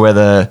don't know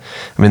whether,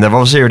 I mean, they've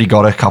obviously already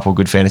got a couple of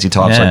good fantasy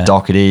types like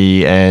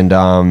Doherty and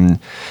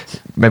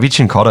maybe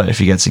Chincotta if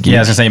he gets a gig. Yeah,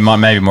 I was going to say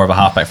maybe more of a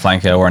halfback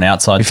flanker or an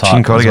outside type.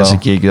 If Chincotta gets a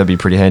gig, that'd be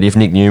pretty handy. If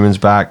Nick Newman's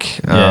back,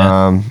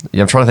 I'm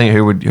trying to think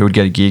who would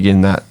get a gig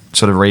in that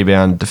sort of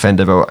rebound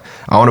defender, but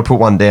I want to put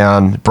one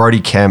down.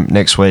 Brodie Kemp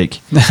next week.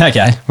 Okay.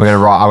 I'm going to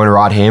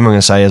ride him. I'm going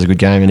to say he has a good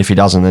game, and if he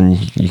doesn't, then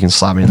you can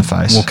slap me in the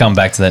face. We'll come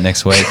back to that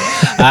next week.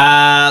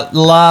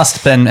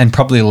 Last and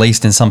probably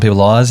least in some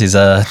people's eyes is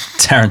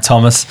Tarrant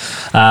Thomas.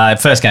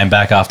 First game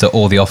back after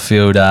all the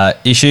off-field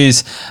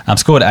issues.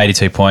 Scored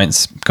 82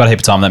 points. Got a heap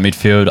of time in that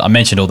midfield. I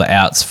mentioned all the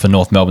outs for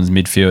North Melbourne's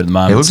midfield at the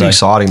moment. It looks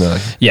exciting though.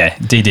 Yeah,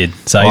 he did.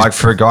 So like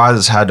for a guy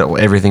that's had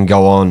everything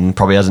go on,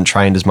 probably hasn't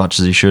trained as much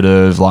as he should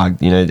have.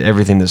 Like, you know,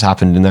 everything that's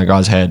happened in that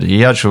guy's head,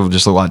 he actually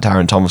just looked like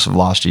Tarrant Thomas of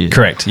last year.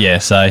 Correct. Yeah.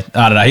 So I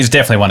don't know. He's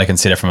definitely one to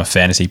consider from a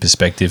fantasy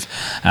perspective.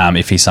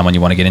 If he's someone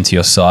you want to get into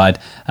your side,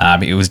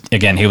 he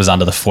was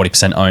under the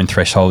 40% owned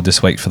threshold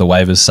this week for the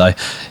waivers. So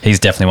he's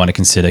definitely one to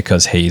consider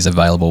because he's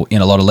available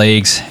in a lot of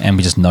leagues, and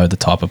we just know the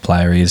type of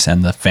player he is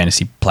and the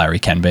fantasy player he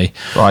can be.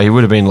 Right. He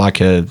would have been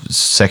like a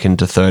second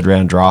to third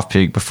round draft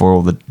pick before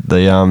all the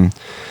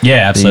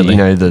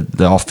absolutely.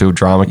 The off-field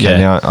drama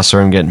came out. I saw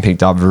him getting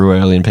picked up very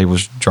early in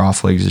people's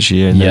draft leagues this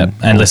year.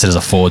 And listed as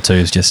a forward too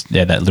is just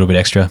that little bit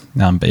extra.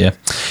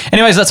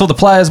 Anyways, that's all the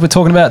players we're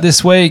talking about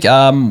this week.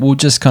 We'll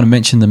just kind of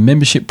mention the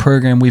membership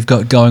program we've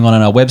got going on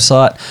our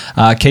website,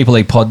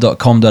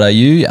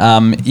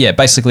 keeperleaguepod.com.au.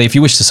 Basically, if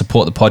you wish to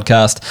support the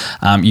podcast,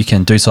 you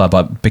can do so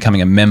by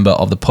becoming a member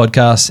of the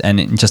podcast,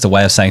 and just a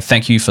way of saying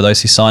thank you for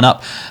those who sign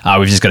up.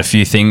 We've just got a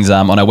few things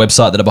on our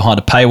website that are behind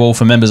a paywall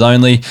for members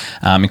only,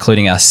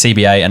 including our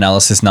CBA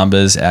analysis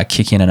numbers, our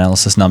kick-in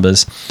analysis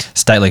numbers,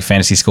 State League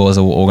fantasy scores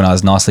are all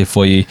organised nicely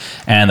for you,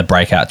 and the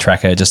breakout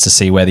tracker just to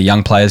see where the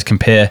young players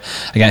compare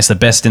against the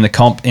best in the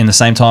comp in the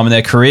same time in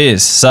their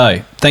careers.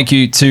 So thank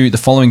you to the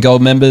following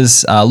gold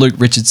members: Luke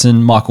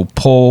Richardson, Michael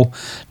Paul,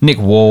 Nick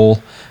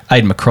Wall,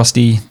 Aidan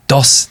McCrosty,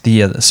 Doss,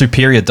 the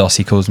superior Doss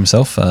he calls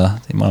himself,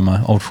 one of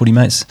my old footy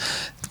mates.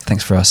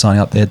 Thanks for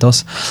signing up there,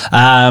 Doss.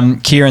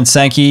 Kieran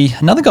Sankey,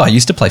 another guy I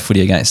used to play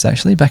footy against,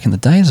 actually, back in the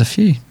day. There's a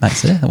few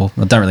mates there. Well,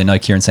 I don't really know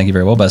Kieran Sankey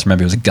very well, but I just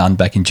remember he was a gun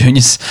back in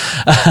juniors.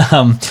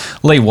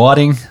 Lee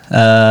Whiting,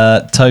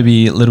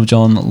 Toby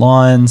Littlejohn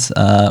Lyons,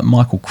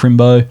 Michael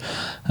Crimbo,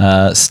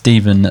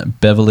 Stephen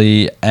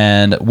Beverley,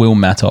 and Will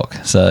Mattock.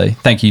 So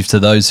thank you to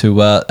those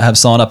who have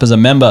signed up as a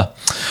member.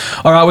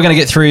 All right, we're going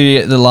to get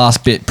through the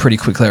last bit pretty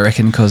quickly, I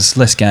reckon, because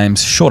less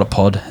games, shorter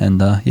pod, and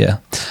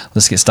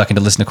let's get stuck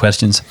into listener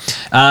questions.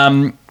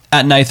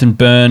 At Nathan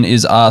Byrne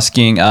is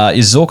asking,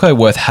 is Zorko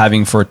worth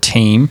having for a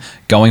team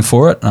going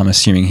for it? I'm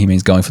assuming he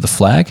means going for the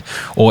flag.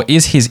 Or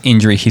is his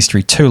injury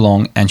history too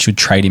long and should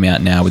trade him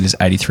out now with his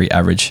 83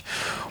 average?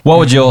 What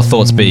would your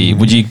thoughts be?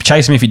 Would you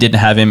chase him if you didn't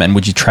have him, and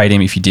would you trade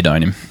him if you did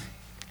own him?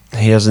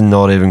 He has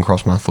not even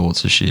crossed my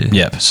thoughts this year.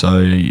 Yep. So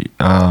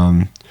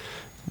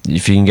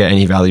if you can get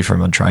any value from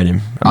him, I'd trade him.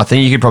 I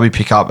think you could probably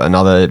pick up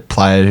another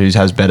player who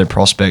has better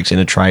prospects in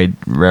a trade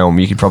realm.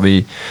 You could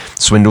probably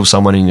swindle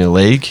someone in your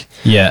league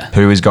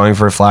who is going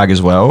for a flag as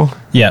well.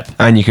 Yep.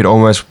 And you could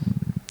almost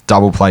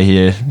double play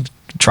here,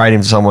 trade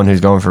him to someone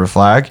who's going for a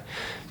flag,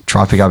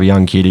 try pick up a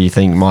young kid who you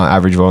think might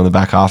average well in the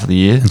back half of the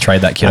year. And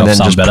trade that kid and off then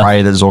something just better.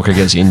 pray that Zorko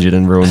gets injured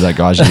and ruins that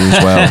guy's year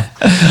as well.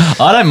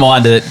 I don't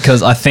mind it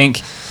because I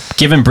think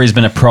given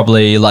Brisbane are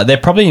probably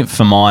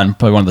for mine,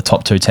 probably one of the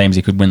top two teams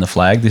he could win the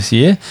flag this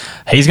year.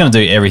 He's going to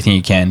do everything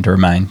he can to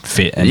remain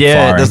fit and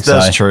firing.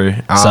 That's true.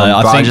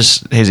 I think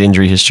just his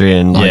injury history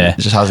and it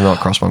just has not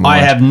crossed my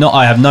mind.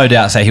 I have no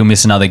doubt say he'll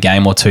miss another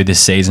game or two this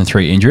season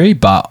through injury,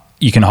 but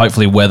you can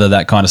hopefully weather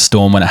that kind of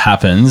storm when it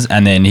happens,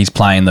 and then he's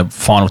playing the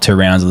final 2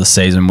 rounds of the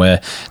season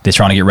where they're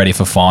trying to get ready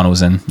for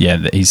finals, and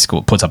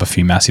puts up a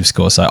few massive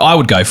scores. So I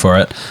would go for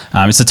it.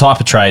 It's the type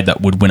of trade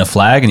that would win a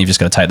flag, and you've just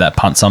got to take that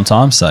punt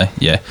sometimes. So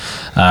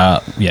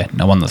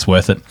no one that's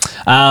worth it.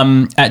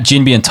 At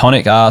Ginby and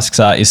Tonic asks,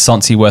 is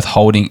Sonsi worth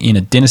holding in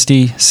a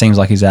dynasty? Seems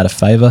like he's out of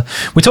favour.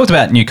 We talked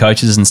about new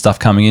coaches and stuff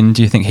coming in.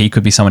 Do you think he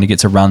could be someone who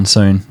gets a run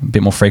soon, a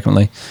bit more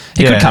frequently?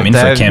 He could come in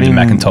for a Camden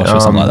McIntosh or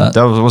something like that.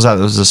 That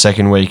was the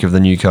second week of the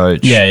new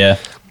coach. Yeah.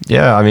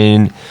 Yeah, I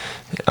mean,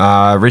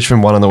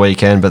 Richmond won on the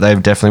weekend, but they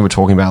definitely were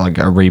talking about like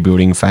a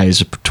rebuilding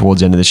phase towards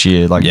the end of this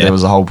year. Like there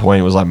was the whole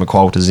point, it was like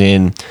McQualter's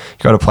in, you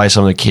got to play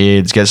some of the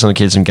kids, get some of the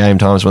kids some game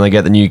times. When they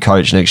get the new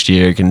coach next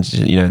year,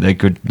 they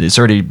could. It's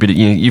already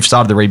you've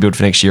started the rebuild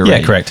for next year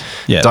already. Yeah, correct.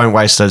 Yeah, don't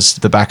waste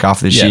the back half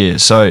of this year.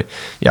 So I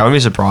wouldn't be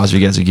surprised if he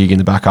gets a gig in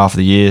the back half of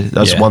the year.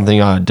 That's one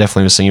thing I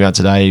definitely was thinking about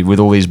today with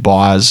all these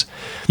buys.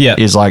 Yeah,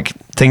 is like.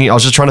 I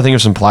was just trying to think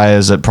of some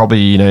players that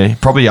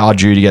probably are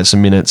due to get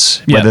some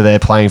minutes, whether they're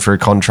playing for a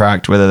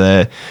contract, whether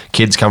they're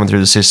kids coming through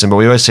the system. But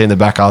we always see in the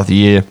back half of the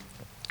year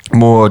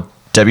more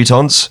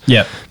debutants.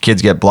 Yeah,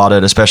 kids get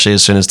blooded, especially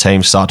as soon as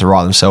teams start to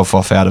write themselves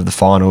off out of the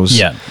finals.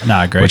 Yeah, no,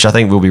 I agree. Which I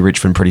think will be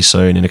Richmond pretty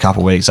soon. In a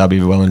couple of weeks, they'll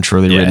be well and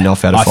truly written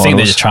off out of finals. I think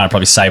they're just trying to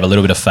probably save a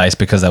little bit of face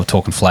because they were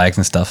talking flags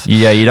and stuff.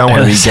 Yeah, you don't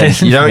want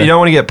to you don't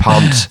want to get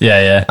pumped.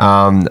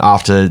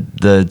 After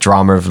the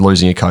drama of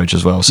losing a coach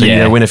as well. So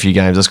win a few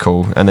games, that's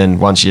cool. And then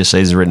once your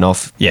season's written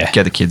off,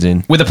 get the kids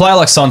in. With a player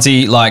like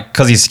Sonsi,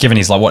 because he's given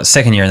his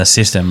second year in the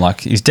system,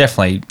 he's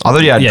definitely. I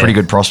thought he had pretty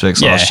good prospects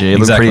last year. He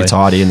looked pretty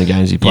tidy in the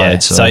games he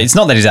played. So it's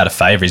not that he's out of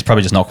favour. He's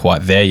probably just not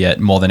quite there yet,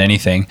 more than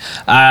anything.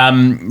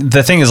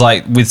 The thing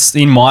is,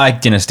 in my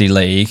dynasty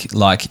league,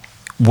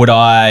 would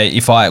I,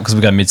 because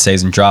we've got a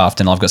mid-season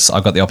draft and I've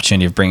got the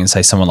opportunity of bringing,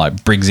 say, someone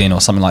like Briggs in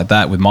or something like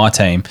that with my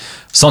team,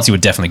 Sonsi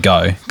would definitely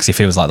go because if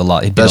he was he'd be the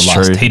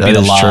last. He'd be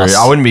the last. True.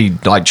 I wouldn't be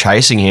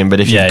chasing him, but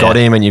if you've got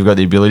him and you've got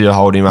the ability to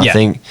hold him, I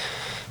think.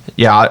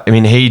 Yeah, I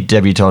mean, he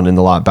debuted in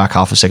the back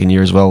half of second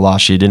year as well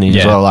last year, didn't he?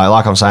 As well,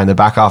 like I'm saying, the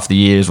back half of the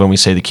year is when we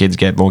see the kids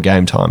get more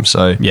game time.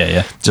 So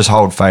just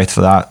hold faith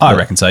for that. I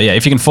reckon so. Yeah,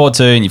 if you can afford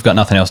to and you've got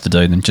nothing else to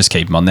do, then just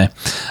keep him on there.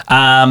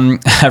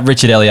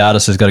 Richard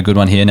Eliadis has got a good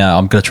one here. Now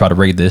I'm going to try to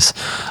read this.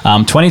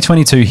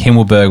 2022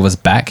 Himmelberg was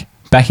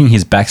backing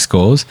his back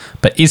scores,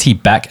 but is he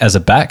back as a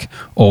back,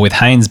 or with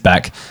Haynes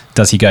back,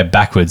 does he go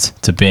backwards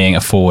to being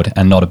a forward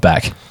and not a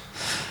back?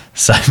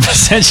 So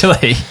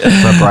essentially,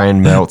 my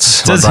brain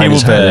melts. Does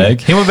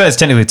Himmelberg's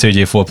technically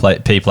 2G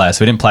 4P player,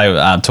 so we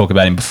didn't talk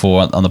about him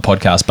before on the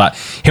podcast, but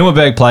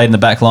Himmelberg played in the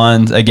back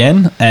line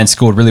again and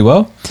scored really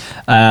well.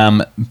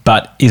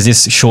 But is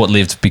this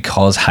short-lived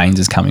because Haynes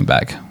is coming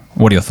back?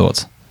 What are your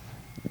thoughts?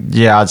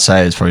 Yeah, I'd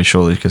say it's probably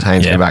shortly because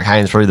Haynes came back.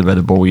 Haynes probably the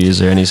better ball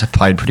user, and he's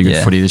played pretty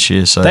good footy this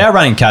year. So they are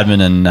running Cadman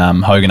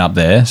and Hogan up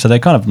there, so they're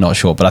kind of not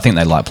short, but I think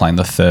they like playing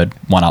the third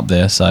one up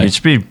there. So it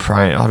should be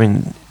praying. I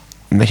mean,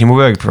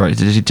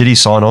 Himmelberg, did he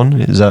sign on?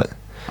 Is that?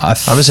 I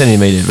haven't seen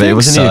him either, but it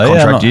wasn't he a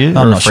contract year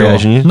or a free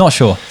agent year? Not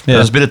sure. Yeah. There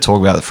was a bit of talk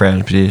about the free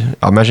agent year.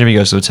 I imagine if he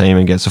goes to a team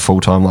and gets a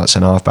full-time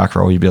centre half back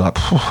role, you'd be like,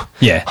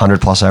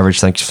 100 plus average,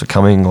 thanks for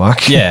coming.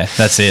 Yeah,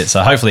 that's it.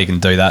 So hopefully he can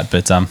do that.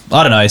 But I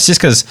don't know. It's just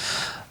because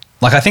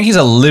I think he's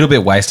a little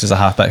bit wasted as a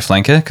halfback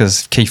flanker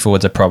because key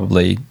forwards are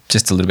probably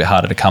just a little bit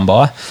harder to come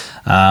by.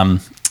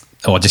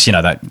 Or just,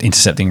 that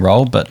intercepting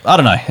role. But I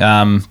don't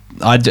know.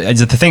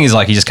 The thing is,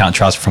 you just can't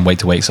trust from week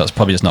to week, so it's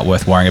probably just not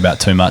worth worrying about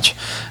too much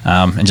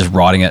and just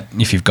riding it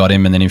if you've got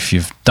him. And then if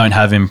you don't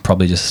have him,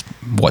 probably just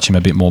watch him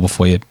a bit more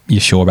before you're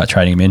sure about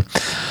trading him in.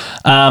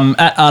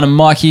 At Arna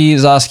Mikey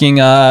is asking,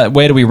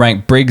 where do we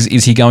rank Briggs?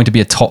 Is he going to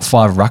be a top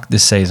 5 ruck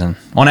this season?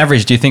 On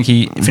average, do you think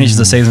he finishes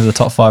the season as a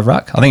top 5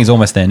 ruck? I think he's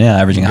almost there now,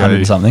 averaging 100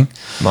 and something.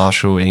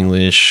 Marshall,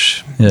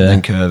 English,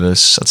 and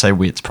Curvis. I'd say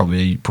Witt's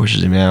probably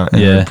pushes him out.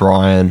 And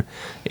Brian,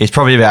 he's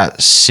probably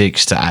about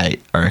 6 to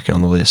 8, I reckon,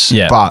 on the list.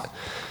 Yeah. But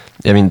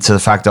I mean, to the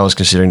fact I was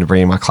considering to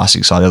bring in my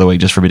classic side the other week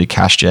just for a bit of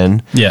cash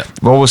gen. Yeah.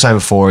 What we were saying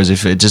before is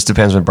if it just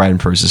depends when Braden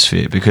Pruce is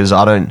fit, because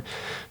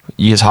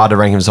it's hard to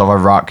rank himself over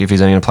ruck if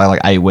he's only going to play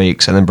 8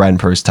 weeks and then Braden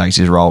Pruce takes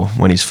his role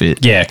when he's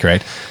fit. Yeah,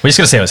 correct. We're just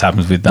going to see what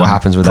happens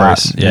with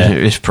Pruce. That. Yeah.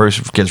 If Pruce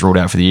gets ruled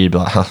out for the year,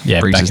 but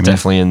Briggs is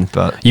definitely in.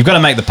 But you've got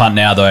to make the punt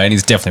now though, and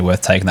it's definitely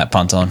worth taking that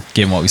punt on,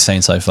 given what we've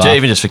seen so far. Yeah,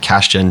 even just for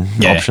cash gen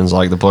options,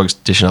 the bloke's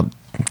dishing up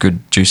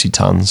good juicy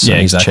tons. So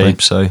he's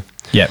cheap, so.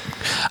 Yep.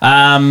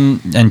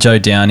 And Joe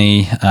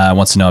Downey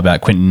wants to know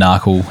about Quinton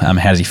Narkle.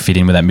 How does he fit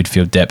in with that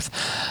midfield depth?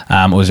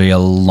 Was he a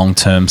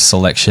long-term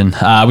selection?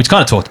 We've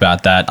kind of talked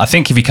about that. I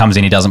think if he comes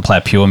in, he doesn't play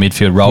a pure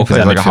midfield role. He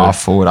plays a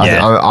half forward.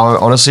 Yeah. I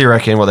honestly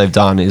reckon what they've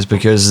done is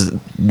because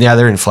now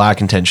they're in flag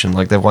contention.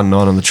 They've won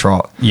 9 on the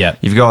trot. Yeah.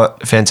 You've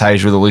got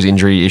Fantasia with all his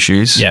injury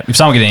issues. Yeah. If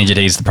someone gets injured,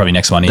 he's the probably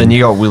next one in. Then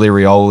you got Willie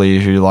Rioli,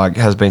 who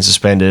has been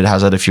suspended,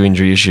 has had a few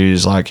injury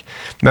issues.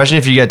 Imagine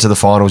if you get to the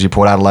finals, you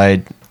Port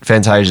Adelaide,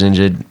 Fantasia's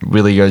injured,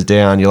 Willie goes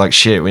down, you're like,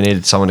 shit, we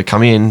needed someone to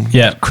come in.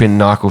 Yeah. Quinn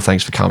Nykel,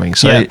 thanks for coming.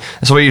 So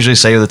that's what we usually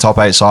see with the top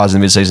 8 sides in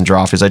the mid-season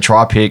draft is they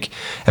try pick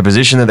a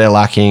position that they're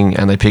lacking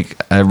and they pick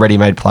a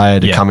ready-made player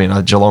to come in.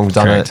 Geelong's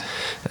done Correct.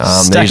 it.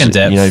 Stack and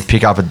depth.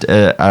 Pick up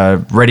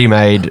a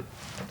ready-made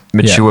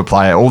mature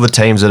player. All the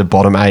teams that are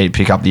bottom 8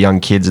 pick up the young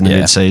kids in the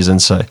mid-season.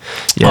 So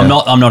I'm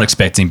not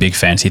expecting big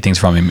fantasy things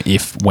from him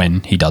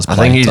when he does play. I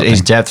think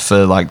he's depth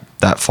for like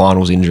that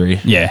finals injury.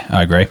 Yeah,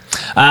 I agree.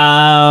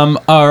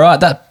 All right,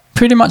 that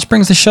pretty much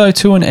brings the show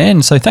to an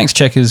end. So thanks,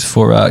 Checkers,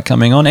 for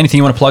coming on. Anything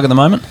you want to plug at the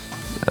moment?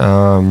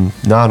 No,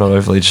 not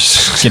overly.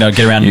 Just get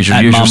around usual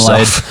at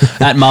Marmalade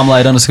stuff. at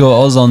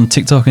Marmalade_Oz on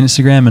TikTok and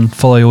Instagram and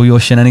follow all your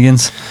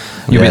shenanigans.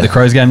 You'll be at the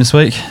Crows game this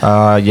week.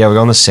 We're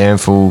on the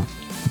Sandful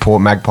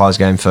Port Magpies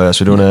game first.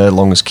 We're doing a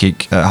longest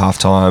kick at half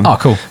time. Oh,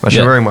 cool. I'm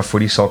actually wearing my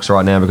footy socks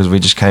right now because we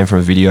just came from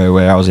a video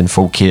where I was in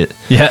full kit.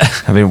 Yeah.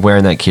 I've been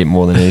wearing that kit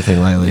more than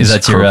anything lately. Is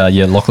that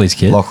your Lockley's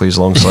kit? Lockley's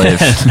long sleeve.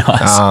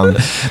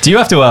 Nice. Do you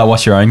have to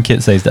wash your own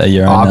kits these days?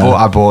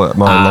 I bought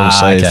my long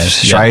sleeve. Okay.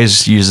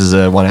 Strays uses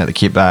one out of the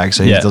kit bag,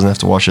 so he doesn't have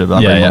to wash it, but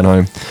I bring mine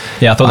home.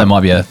 Yeah, I thought there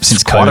might be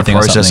since quite a COVID thing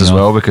process as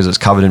well because it's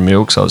covered in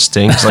milk, so it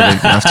stinks. Like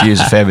you have to use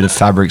a fair bit of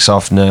fabric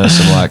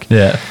softeners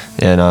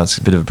and it's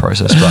a bit of a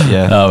process, but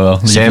yeah. Oh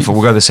well. Sandford,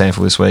 we'll go to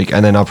Sandford this week,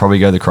 and then I'll probably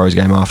go to the Crows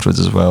game afterwards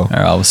as well.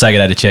 All right, we'll say good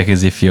day to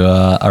Checkers if you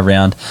are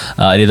around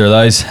at either of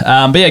those.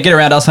 But yeah, get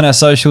around us on our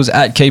socials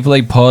at Keeper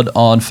League Pod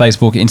on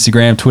Facebook,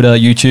 Instagram, Twitter,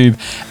 YouTube,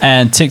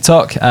 and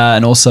TikTok.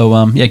 And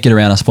also, get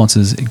around our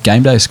sponsors,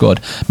 Game Day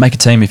Squad. Make a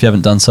team if you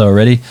haven't done so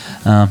already.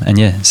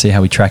 And see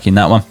how we track in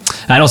that one.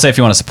 And also, if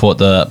you want to support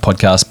the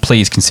podcast,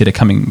 please consider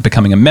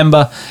becoming a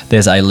member.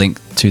 There's a link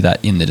to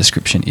that in the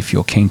description if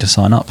you're keen to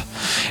sign up.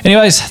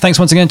 Anyways, thanks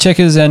once again,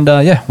 Checkers, and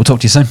we'll talk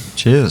to you soon.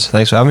 Cheers.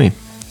 Thanks for having me.